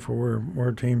feel for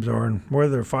where teams are and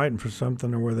whether they're fighting for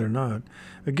something or where they're not.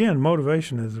 Again,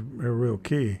 motivation is a real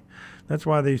key. That's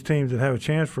why these teams that have a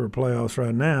chance for playoffs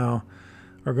right now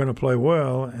are going to play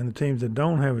well, and the teams that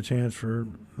don't have a chance for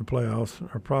the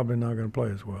playoffs are probably not going to play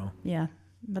as well. Yeah,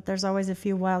 but there's always a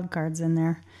few wild cards in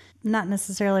there. Not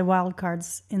necessarily wild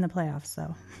cards in the playoffs,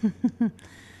 though.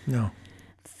 No.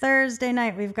 Thursday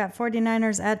night, we've got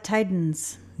 49ers at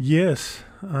Titans. Yes,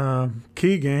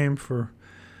 key game for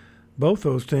both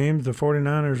those teams. The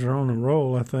 49ers are on a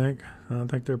roll, I think. I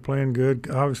think they're playing good.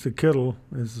 Obviously, Kittle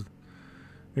is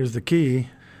the key.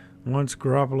 Once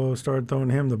Garoppolo started throwing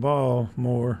him the ball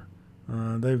more,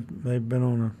 they've been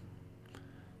on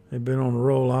a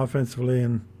roll offensively,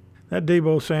 and that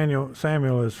Deebo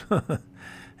Samuel is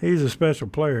he's a special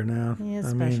player now. He is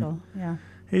special. Yeah.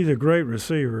 He's a great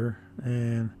receiver,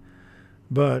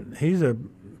 but he's a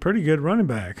pretty good running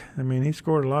back. I mean, he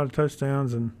scored a lot of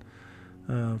touchdowns and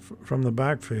from the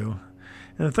backfield.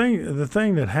 And the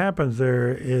thing that happens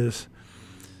there is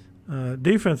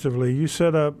defensively, you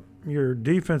set up your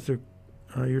defenses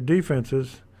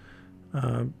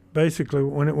basically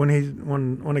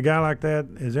when a guy like that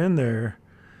is in there.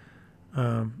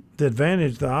 The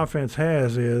advantage the offense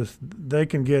has is they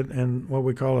can get in what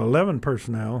we call 11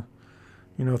 personnel,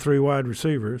 3 wide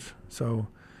receivers. So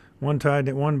one tight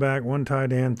end, one back, one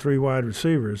tight end, 3 wide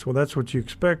receivers. Well, that's what you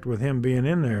expect with him being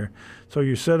in there. So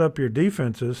you set up your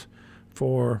defenses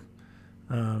for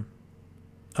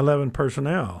 11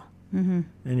 personnel in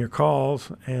your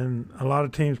calls, and a lot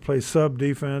of teams play sub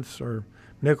defense or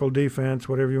nickel defense,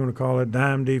 whatever you want to call it,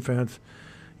 dime defense.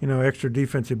 Extra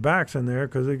defensive backs in there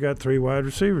because they got 3 wide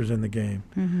receivers in the game.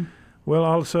 Mm-hmm. Well,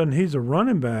 all of a sudden he's a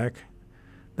running back.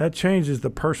 That changes the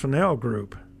personnel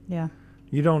group. Yeah.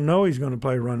 You don't know he's going to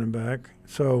play running back,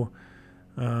 so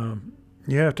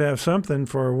you have to have something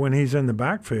for when he's in the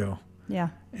backfield. Yeah.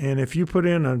 And if you put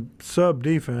in a sub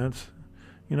defense,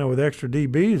 with extra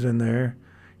DBs in there,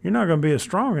 you're not going to be as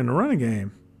strong in the running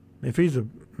game. If he's a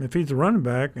running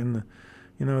back and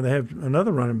they have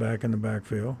another running back in the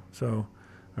backfield,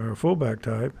 or a fullback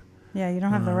type. Yeah, you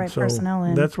don't have the right personnel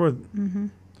in. That's where. Mm-hmm.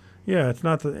 Yeah, it's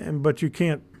not but you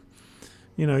can't.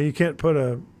 You can't put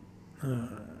a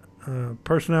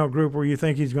personnel group where you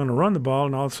think he's going to run the ball,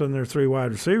 and all of a sudden there's 3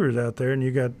 wide receivers out there, and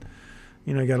you got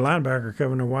a linebacker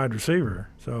covering a wide receiver.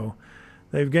 So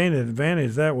they've gained an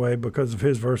advantage that way because of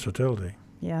his versatility.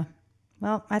 Yeah.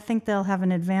 Well, I think they'll have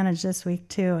an advantage this week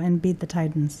too and beat the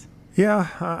Titans. Yeah,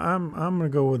 I'm going to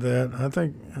go with that. I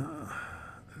think.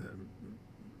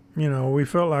 We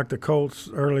felt like the Colts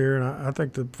earlier, and I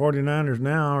think the 49ers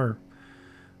now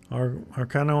are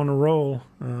kind of on a roll.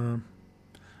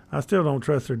 I still don't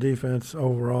trust their defense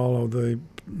overall, although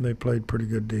they played pretty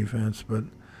good defense, but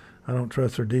I don't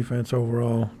trust their defense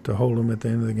overall to hold them at the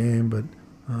end of the game. But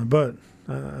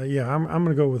I'm going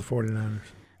to go with the 49ers.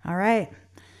 All right.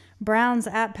 Browns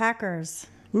at Packers.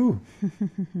 Ooh.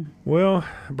 Well,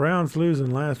 Browns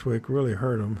losing last week really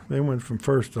hurt them. They went from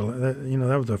first to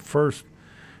that was the first.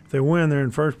 If they win, they're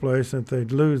in first place. If they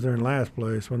lose, they're in last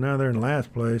place. Well, now they're in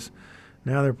last place.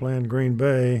 Now they're playing Green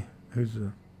Bay, who's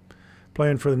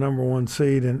playing for the number 1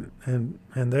 seed, and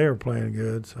they are playing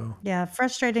good. So yeah,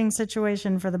 frustrating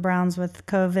situation for the Browns with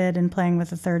COVID and playing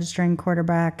with a third-string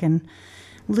quarterback, and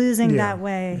losing that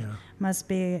way must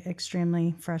be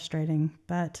extremely frustrating.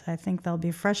 But I think they'll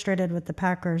be frustrated with the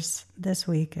Packers this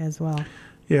week as well.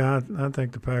 Yeah, I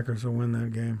think the Packers will win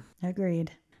that game.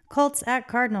 Agreed. Colts at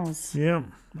Cardinals. Yeah,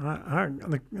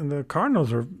 the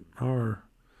Cardinals are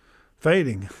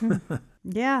fading.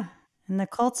 Yeah, and the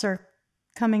Colts are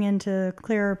coming into a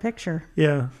clearer picture.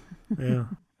 Yeah. I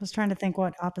was trying to think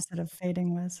what opposite of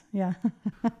fading was. Yeah.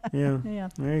 Yeah. Yeah.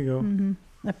 There you go.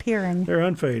 Appearing. They're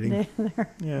unfading.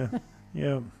 They're Yeah.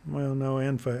 Yeah. Well, no,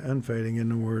 unfading isn't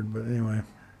the word, but anyway.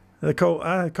 The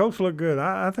Colts look good.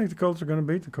 I think the Colts are going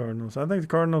to beat the Cardinals. I think the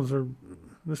Cardinals are,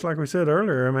 just like we said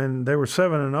earlier, I mean, they were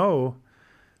 7-0,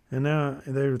 and now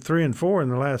they're 3-4 in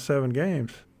the last 7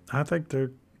 games. I think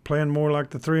they're playing more like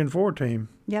the 3-4 team.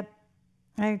 Yep.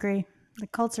 I agree. The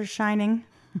Colts are shining.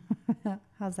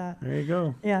 How's that? There you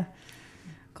go. Yeah.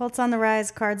 Colts on the rise,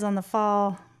 Cards on the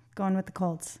fall. Going with the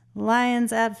Colts.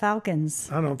 Lions at Falcons.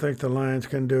 I don't think the Lions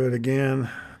can do it again.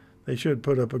 They should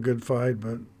put up a good fight,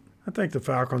 but I think the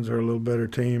Falcons are a little better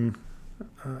team.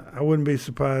 I wouldn't be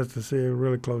surprised to see a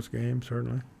really close game,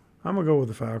 certainly. I'm going to go with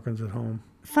the Falcons at home.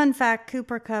 Fun fact,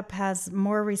 Cooper Kupp has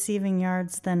more receiving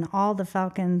yards than all the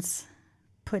Falcons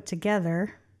put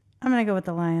together. I'm going to go with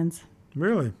the Lions.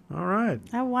 Really? All right.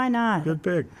 Oh, why not? Good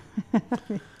pick.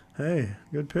 Hey,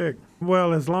 good pick.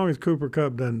 Well, as long as Cooper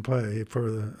Kupp doesn't play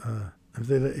for the,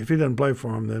 if he doesn't play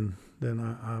for them, then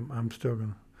I'm still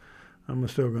gonna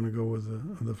go with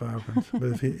the Falcons.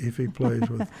 But if he plays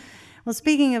with, Well,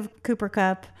 speaking of Cooper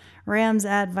Kupp, Rams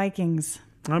at Vikings.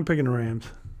 I'm picking the Rams.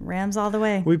 Rams all the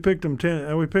way. We picked them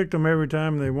We picked them every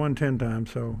time. And they won 10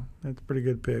 times, so that's a pretty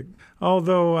good pick.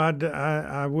 Although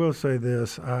I will say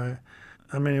this, I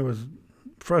mean it was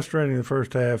frustrating the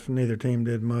first half. Neither team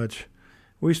did much.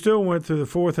 We still went through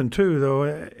the 4th and 2,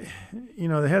 though. You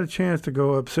know, they had a chance to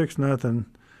go up 6-0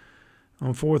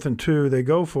 on 4th and 2. They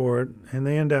go for it, and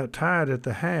they end out tied at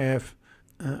the half.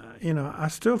 You know, I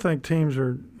still think teams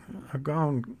have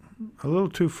gone a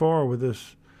little too far with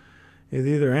this. It's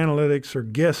either analytics or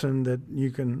guessing that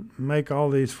you can make all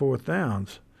these 4th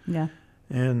downs. Yeah.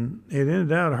 And it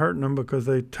ended up hurting them because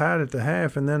they tied at the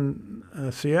half, and then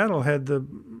Seattle had the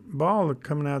ball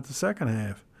coming out the second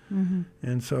half.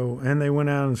 Mm-hmm. And they went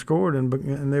out and scored,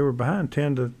 and they were behind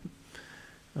 10-3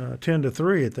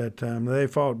 at that time. They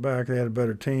fought back. They had a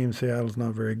better team. Seattle's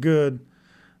not very good.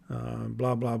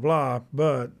 Blah blah blah.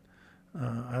 But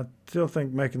I still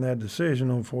think making that decision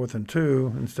on 4th and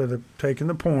 2 instead of taking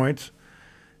the points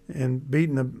and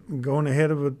going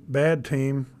ahead of a bad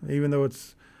team, even though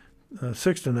it's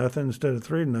 6-0 instead of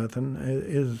 3-0,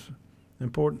 is an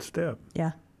important step.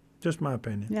 Yeah. Just my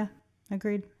opinion. Yeah,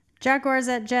 agreed. Jaguars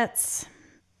at Jets.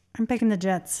 I'm picking the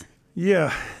Jets.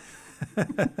 Yeah.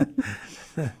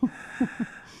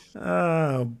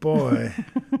 Oh, boy.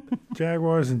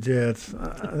 Jaguars and Jets.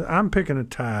 I'm picking a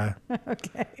tie.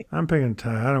 Okay. I'm picking a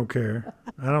tie. I don't care.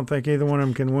 I don't think either one of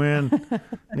them can win.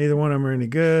 Neither one of them are any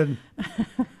good.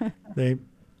 They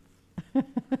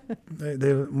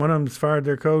one of them's fired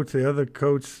their coach. The other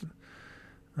coach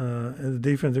is a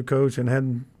defensive coach and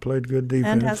hadn't played good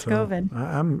defense. And has COVID.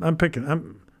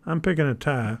 I'm picking a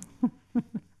tie.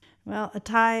 Well, a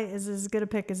tie is as good a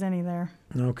pick as any there.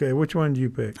 Okay, which one do you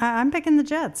pick? I'm picking the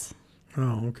Jets.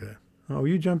 Oh, okay. Oh,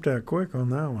 you jumped out quick on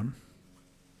that one.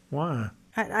 Why?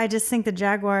 I just think the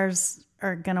Jaguars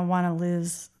are going to want to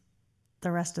lose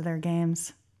the rest of their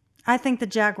games. I think the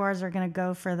Jaguars are going to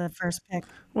go for the first pick.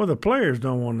 Well, the players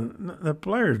don't want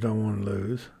to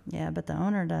lose. Yeah, but the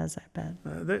owner does, I bet.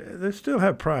 They still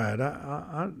have pride.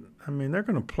 I mean, they're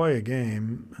going to play a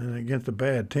game against a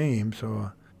bad team.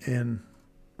 So, and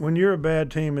when you're a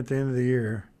bad team at the end of the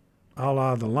year, a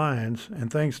la the Lions,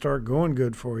 and things start going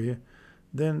good for you,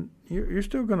 then you're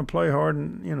still going to play hard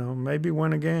and, you know, maybe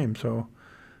win a game. So,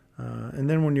 and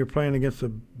then when you're playing against a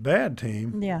bad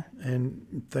team, yeah,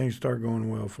 and things start going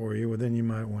well for you, well, then you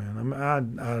might win.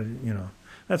 You know,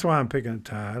 that's why I'm picking a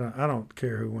tie. I don't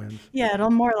care who wins. Yeah,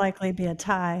 it'll more likely be a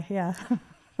tie. Yeah.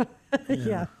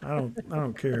 Yeah. I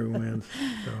don't care who wins.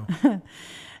 So.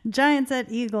 Giants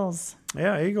at Eagles.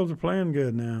 Yeah, Eagles are playing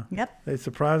good now. Yep. They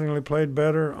surprisingly played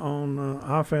better on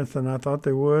offense than I thought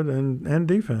they would, and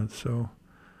defense. So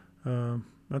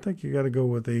I think you got to go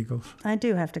with the Eagles. I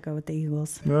do have to go with the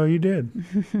Eagles. Well, you did.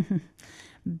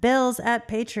 Bills at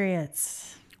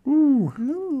Patriots.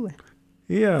 Ooh.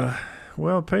 Yeah.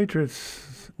 Well,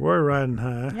 Patriots were riding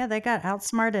high. Yeah, they got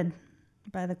outsmarted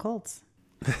by the Colts.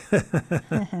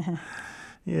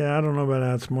 Yeah, I don't know about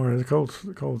outsmarted.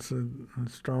 The Colts are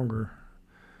stronger.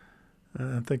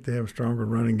 I think they have a stronger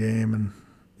running game. And,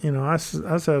 you know, I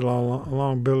said all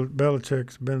along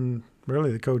Belichick's been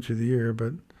really the coach of the year,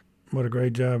 but what a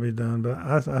great job he's done. But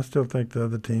I still think the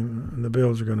other team, the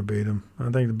Bills, are going to beat them. I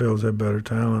think the Bills have better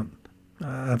talent.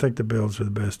 I think the Bills are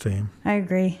the best team. I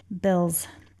agree. Bills.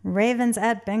 Ravens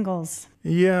at Bengals.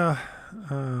 Yeah,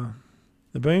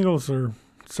 the Bengals are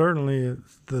certainly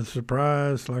the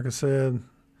surprise. Like I said,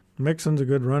 Mixon's a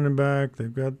good running back.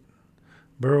 They've got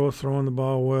Burrow throwing the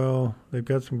ball well. They've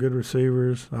got some good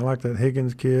receivers. I like that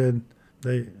Higgins kid.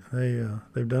 They've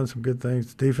done some good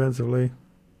things defensively.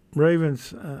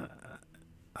 Ravens,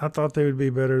 I thought they would be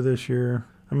better this year.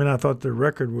 I mean, I thought their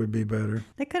record would be better.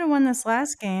 They could have won this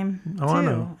last game, too. I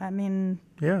know. I mean...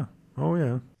 Yeah. Oh,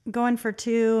 yeah. Going for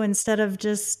 2 instead of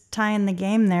just tying the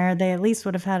game there, they at least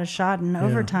would have had a shot in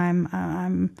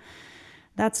overtime.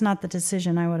 That's not the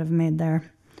decision I would have made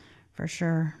there, for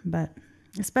sure. But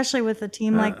especially with a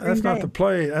team like Green Bay. That's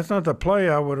not the play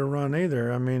I would have run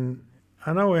either. I mean,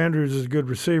 I know Andrews is a good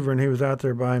receiver and he was out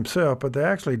there by himself, but they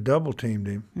actually double-teamed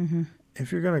him. Mm-hmm.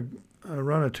 If you're going to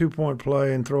run a 2-point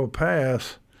play and throw a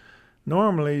pass,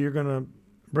 normally you're going to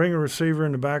bring a receiver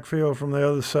in the backfield from the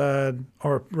other side,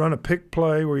 or run a pick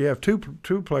play where you have two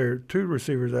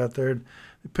receivers out there.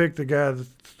 You pick the guy that's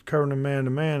covering the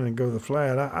man-to-man and go to the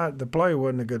flat. The play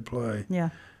wasn't a good play,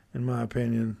 in my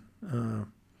opinion,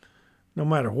 no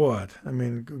matter what. I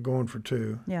mean, going for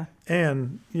 2. Yeah.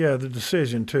 And, the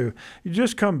decision, too. You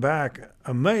just come back,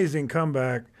 amazing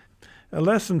comeback, a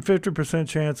less than 50%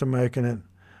 chance of making it.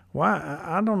 Why?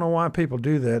 I don't know why people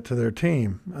do that to their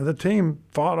team. The team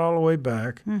fought all the way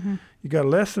back. Mm-hmm. You got a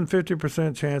less than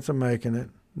 50% chance of making it.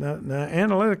 Now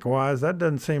analytic-wise, that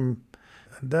doesn't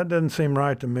seem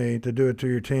right to me, to do it to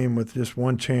your team with just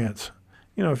one chance.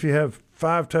 You know, if you have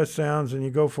 5 touchdowns and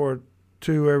you go for it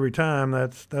 2 every time,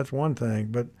 that's one thing.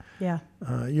 But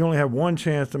you only have one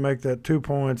chance to make that 2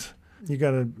 points. You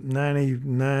got a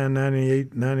 99,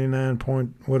 98, 99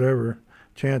 point whatever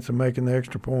chance of making the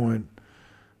extra point.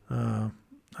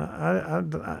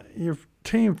 Your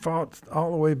team fought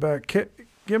all the way back. Give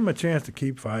them a chance to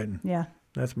keep fighting. Yeah.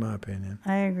 That's my opinion.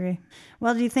 I agree.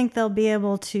 Well, do you think they'll be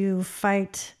able to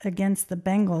fight against the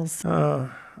Bengals?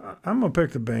 I'm going to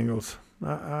pick the Bengals.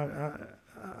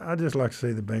 I just like to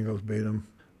see the Bengals beat them.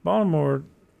 Baltimore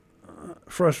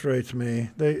frustrates me.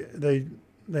 They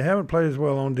haven't played as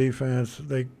well on defense.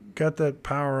 They got that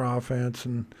power offense,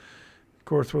 and of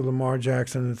course, with Lamar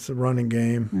Jackson, it's a running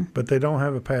game, but they don't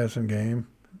have a passing game.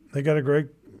 They got a great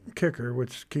kicker,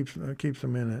 which keeps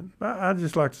them in it. I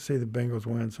just like to see the Bengals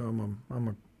win, so I'm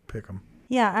gonna pick them.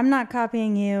 Yeah, I'm not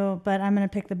copying you, but I'm gonna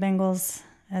pick the Bengals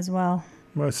as well.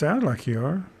 Well, it sounds like you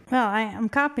are. Well, I'm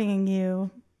copying you,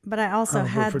 but I also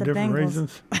had for the different Bengals.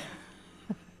 Reasons.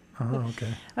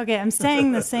 Okay. Okay, I'm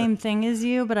saying the same thing as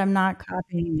you, but I'm not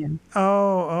copying you.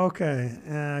 Oh, okay.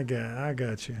 I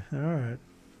got you. All right.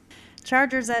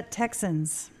 Chargers at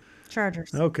Texans.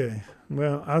 Chargers. Okay.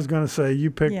 Well, I was going to say you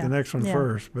picked the next one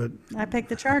first, but I picked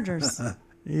the Chargers.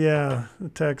 The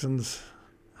Texans.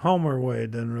 Home or away,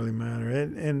 it doesn't really matter.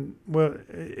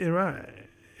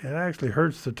 It actually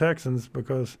hurts the Texans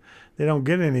because they don't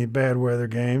get any bad weather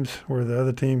games where the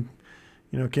other team,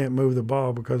 can't move the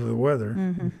ball because of the weather.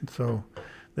 Mm-hmm. So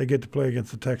they get to play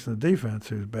against the Texans defense,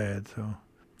 who's bad. So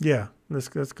let's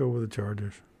go with the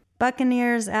Chargers.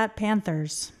 Buccaneers at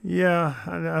Panthers. Yeah,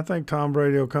 I think Tom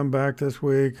Brady will come back this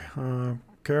week.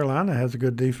 Carolina has a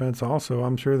good defense also.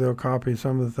 I'm sure they'll copy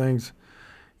some of the things.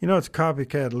 It's a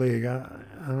copycat league. I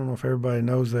don't know if everybody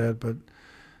knows that, but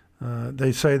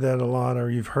they say that a lot,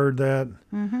 or you've heard that.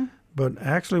 Mm-hmm. But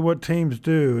actually what teams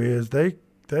do is they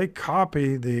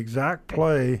copy the exact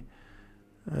play.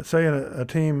 Say a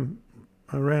team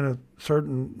ran a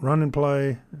certain running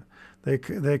play.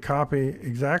 They copy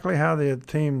exactly how the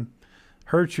team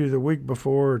hurt you the week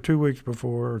before or 2 weeks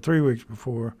before or 3 weeks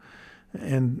before.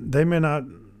 And they may not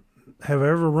have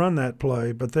ever run that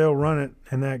play, but they'll run it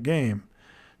in that game.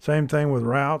 Same thing with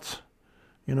routes.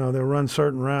 They'll run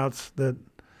certain routes that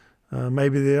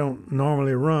maybe they don't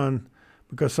normally run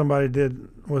because somebody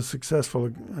was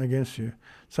successful against you.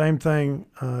 Same thing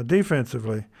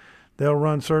defensively. They'll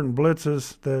run certain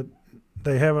blitzes that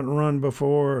they haven't run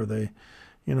before, or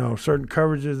certain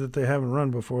coverages that they haven't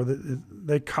run before.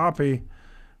 They copy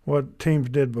what teams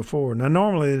did before. Now,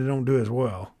 normally they don't do as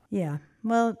well. Yeah.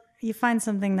 Well, you find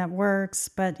something that works,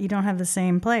 but you don't have the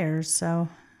same players, so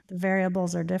the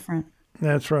variables are different.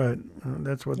 That's right.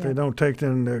 That's what they don't take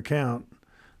into account.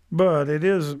 But it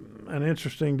is an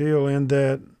interesting deal in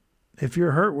that if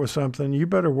you're hurt with something, you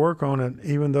better work on it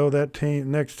even though that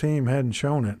next team hadn't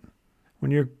shown it. When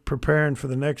you're preparing for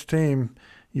the next team,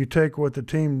 you take what the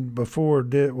team before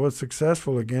was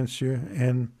successful against you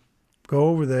and go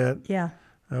over that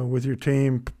with your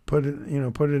team, put it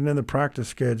in the practice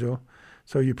schedule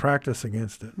so you practice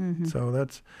against it. Mm-hmm. So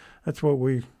that's what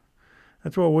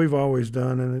we've always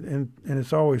done, and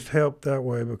it's always helped that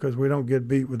way because we don't get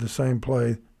beat with the same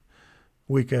play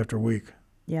week after week.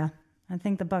 Yeah, I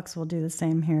think the Bucs will do the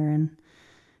same here and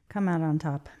come out on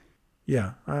top.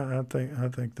 Yeah, I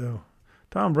think they'll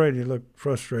Tom Brady looked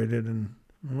frustrated, and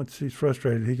once he's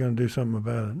frustrated, he's going to do something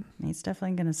about it. He's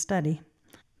definitely going to study.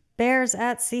 Bears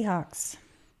at Seahawks.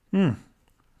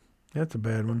 That's a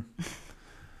bad one.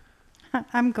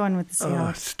 I'm going with the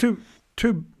Seahawks. It's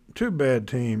two bad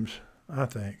teams, I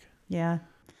think. Yeah.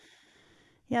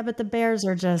 Yeah, but the Bears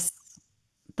are just,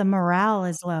 the morale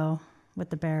is low with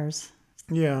the Bears.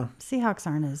 Yeah. Seahawks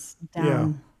aren't as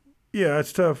down. Yeah,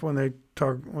 it's tough when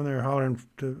they're hollering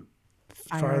to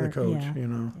fire the coach, you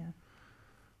know.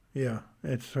 Yeah,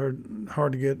 it's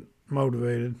hard to get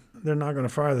motivated. They're not going to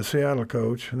fire the Seattle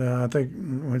coach. Now, I think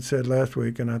we said last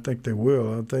week, and I think they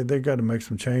will. They've got to make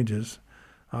some changes,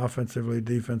 offensively,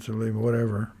 defensively,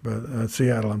 whatever. But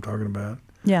Seattle, I'm talking about.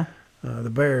 Yeah. The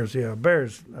Bears,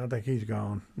 I think he's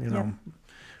gone. You know,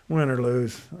 win or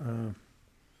lose.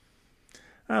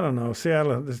 I don't know.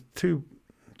 Seattle, there's two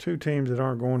teams that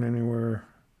aren't going anywhere.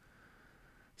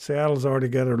 Seattle's already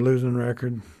got a losing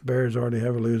record. Bears already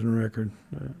have a losing record.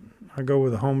 I go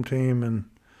with the home team, and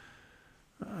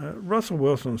Russell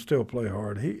Wilson still play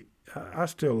hard. I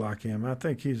still like him. I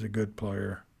think he's a good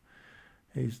player.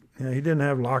 He didn't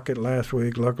have Lockett last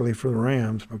week, luckily for the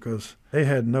Rams, because they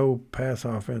had no pass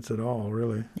offense at all,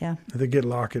 really. Yeah. If they get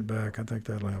Lockett back, I think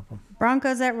that'll help them.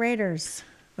 Broncos at Raiders.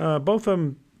 Both of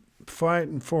them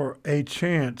fighting for a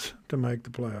chance to make the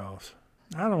playoffs.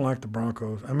 I don't like the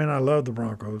Broncos. I mean, I love the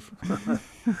Broncos.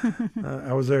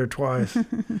 I was there twice.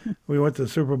 We went to the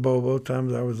Super Bowl both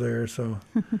times I was there, so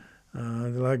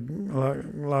like a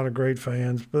lot of great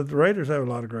fans. But the Raiders have a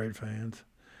lot of great fans,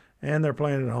 and they're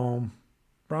playing at home.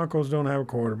 Broncos don't have a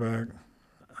quarterback.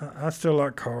 I still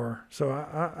like Carr, so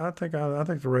I think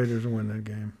the Raiders will win that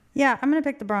game. Yeah, I'm going to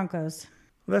pick the Broncos.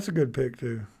 Well, that's a good pick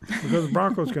too, because the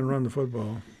Broncos can run the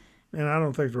football. And I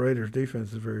don't think the Raiders'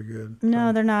 defense is very good.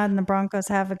 No, they're not, and the Broncos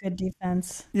have a good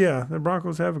defense. Yeah, the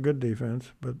Broncos have a good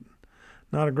defense, but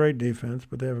not a great defense,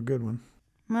 but they have a good one.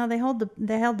 Well, they held the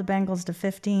Bengals to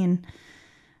 15,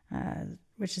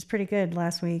 which is pretty good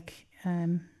last week.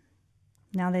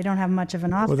 Now they don't have much of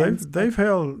an offense. Well, they've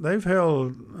held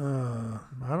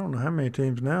I don't know how many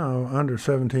teams now under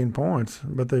 17 points,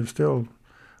 but they've still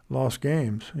lost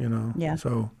games. You know. Yeah.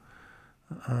 So.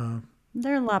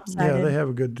 They're lopsided. Yeah, they have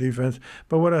a good defense.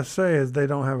 But what I say is they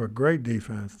don't have a great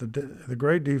defense. The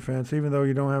great defense, even though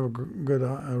you don't have a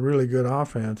really good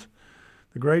offense,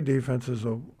 the great defenses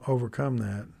will overcome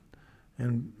that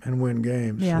and win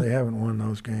games. Yeah. They haven't won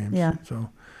those games. Yeah. So,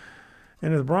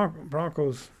 and the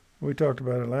Broncos, we talked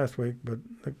about it last week, but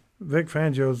Vic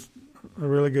Fangio's a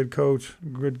really good coach,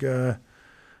 good guy.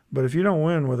 But if you don't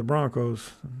win with the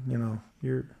Broncos, you know,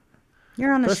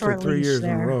 you're on a short leash 3 years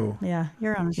there. in a row. Yeah,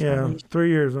 you're on a short leash. 3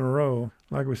 years in a row.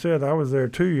 Like we said, I was there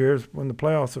 2 years. When the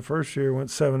playoffs the first year went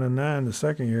 7-9 the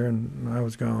second year, and I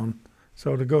was gone.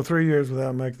 So to go 3 years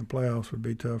without making the playoffs would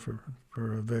be tough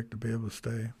for Vic to be able to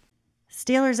stay.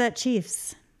 Steelers at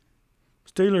Chiefs.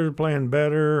 Steelers are playing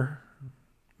better,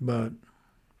 but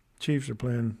Chiefs are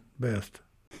playing best.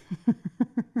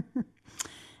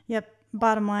 Yep.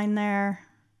 Bottom line there,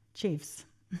 Chiefs.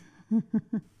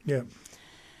 Yep.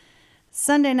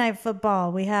 Sunday Night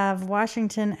Football, we have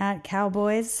Washington at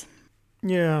Cowboys.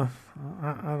 Yeah,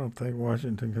 I don't think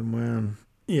Washington can win.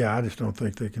 Yeah, I just don't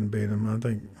think they can beat them. I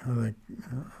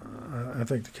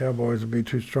think the Cowboys will be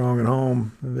too strong at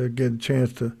home. They'll get a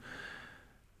chance to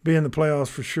be in the playoffs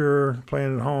for sure.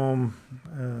 Playing at home,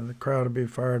 the crowd will be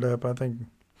fired up. I think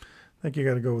you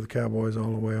got to go with the Cowboys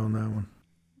all the way on that one.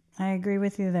 I agree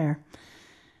with you there.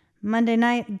 Monday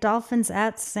night, Dolphins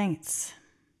at Saints.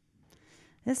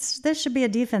 This should be a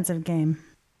defensive game.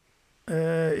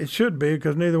 It should be,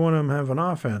 because neither one of them have an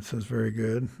offense that's very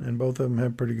good, and both of them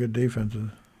have pretty good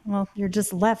defenses. Well, you're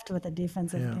just left with a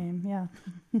defensive game. Yeah.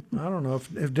 I don't know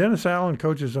if Dennis Allen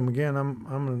coaches them again. I'm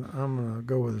gonna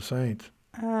go with the Saints.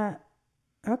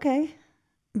 Okay,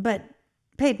 but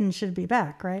Peyton should be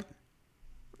back, right?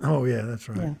 Oh yeah, that's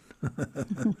right. Yeah.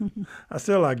 I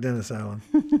still like Dennis Allen.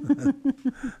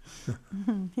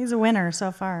 He's a winner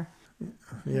so far.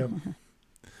 Yep.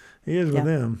 He is with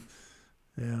them.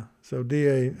 Yeah. So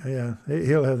DA,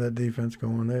 he'll have that defense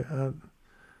going.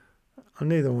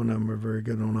 Neither one of them are very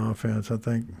good on offense.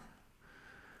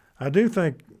 I do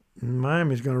think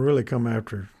Miami's going to really come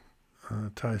after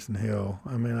Tyson Hill.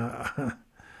 I mean,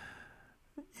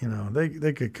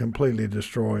 they could completely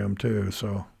destroy him too.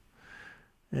 So,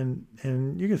 and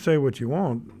you can say what you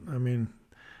want. I mean,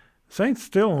 Saints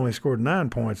still only scored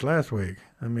 9 points last week.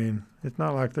 I mean, it's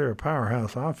not like they're a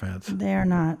powerhouse offense. They are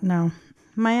not, no.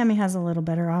 Miami has a little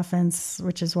better offense,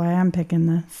 which is why I'm picking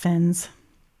the Fins.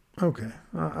 Okay.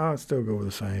 I'll still go with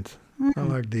the Saints. Mm-hmm. I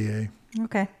like DA.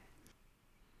 Okay.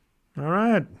 All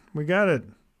right. We got it.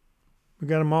 We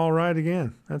got them all right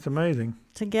again. That's amazing.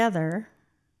 Together,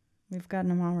 we've gotten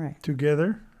them all right.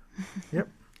 Together. Yep.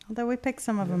 Although we picked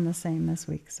some of them the same this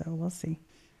week, so we'll see.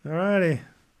 All righty.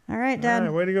 All right, Dad. All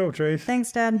right, way to go, Trace.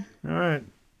 Thanks, Dad. All right.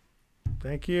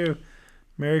 Thank you.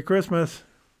 Merry Christmas.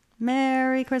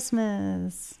 Merry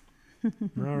Christmas.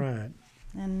 All right.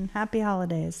 And happy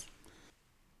holidays.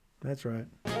 That's right.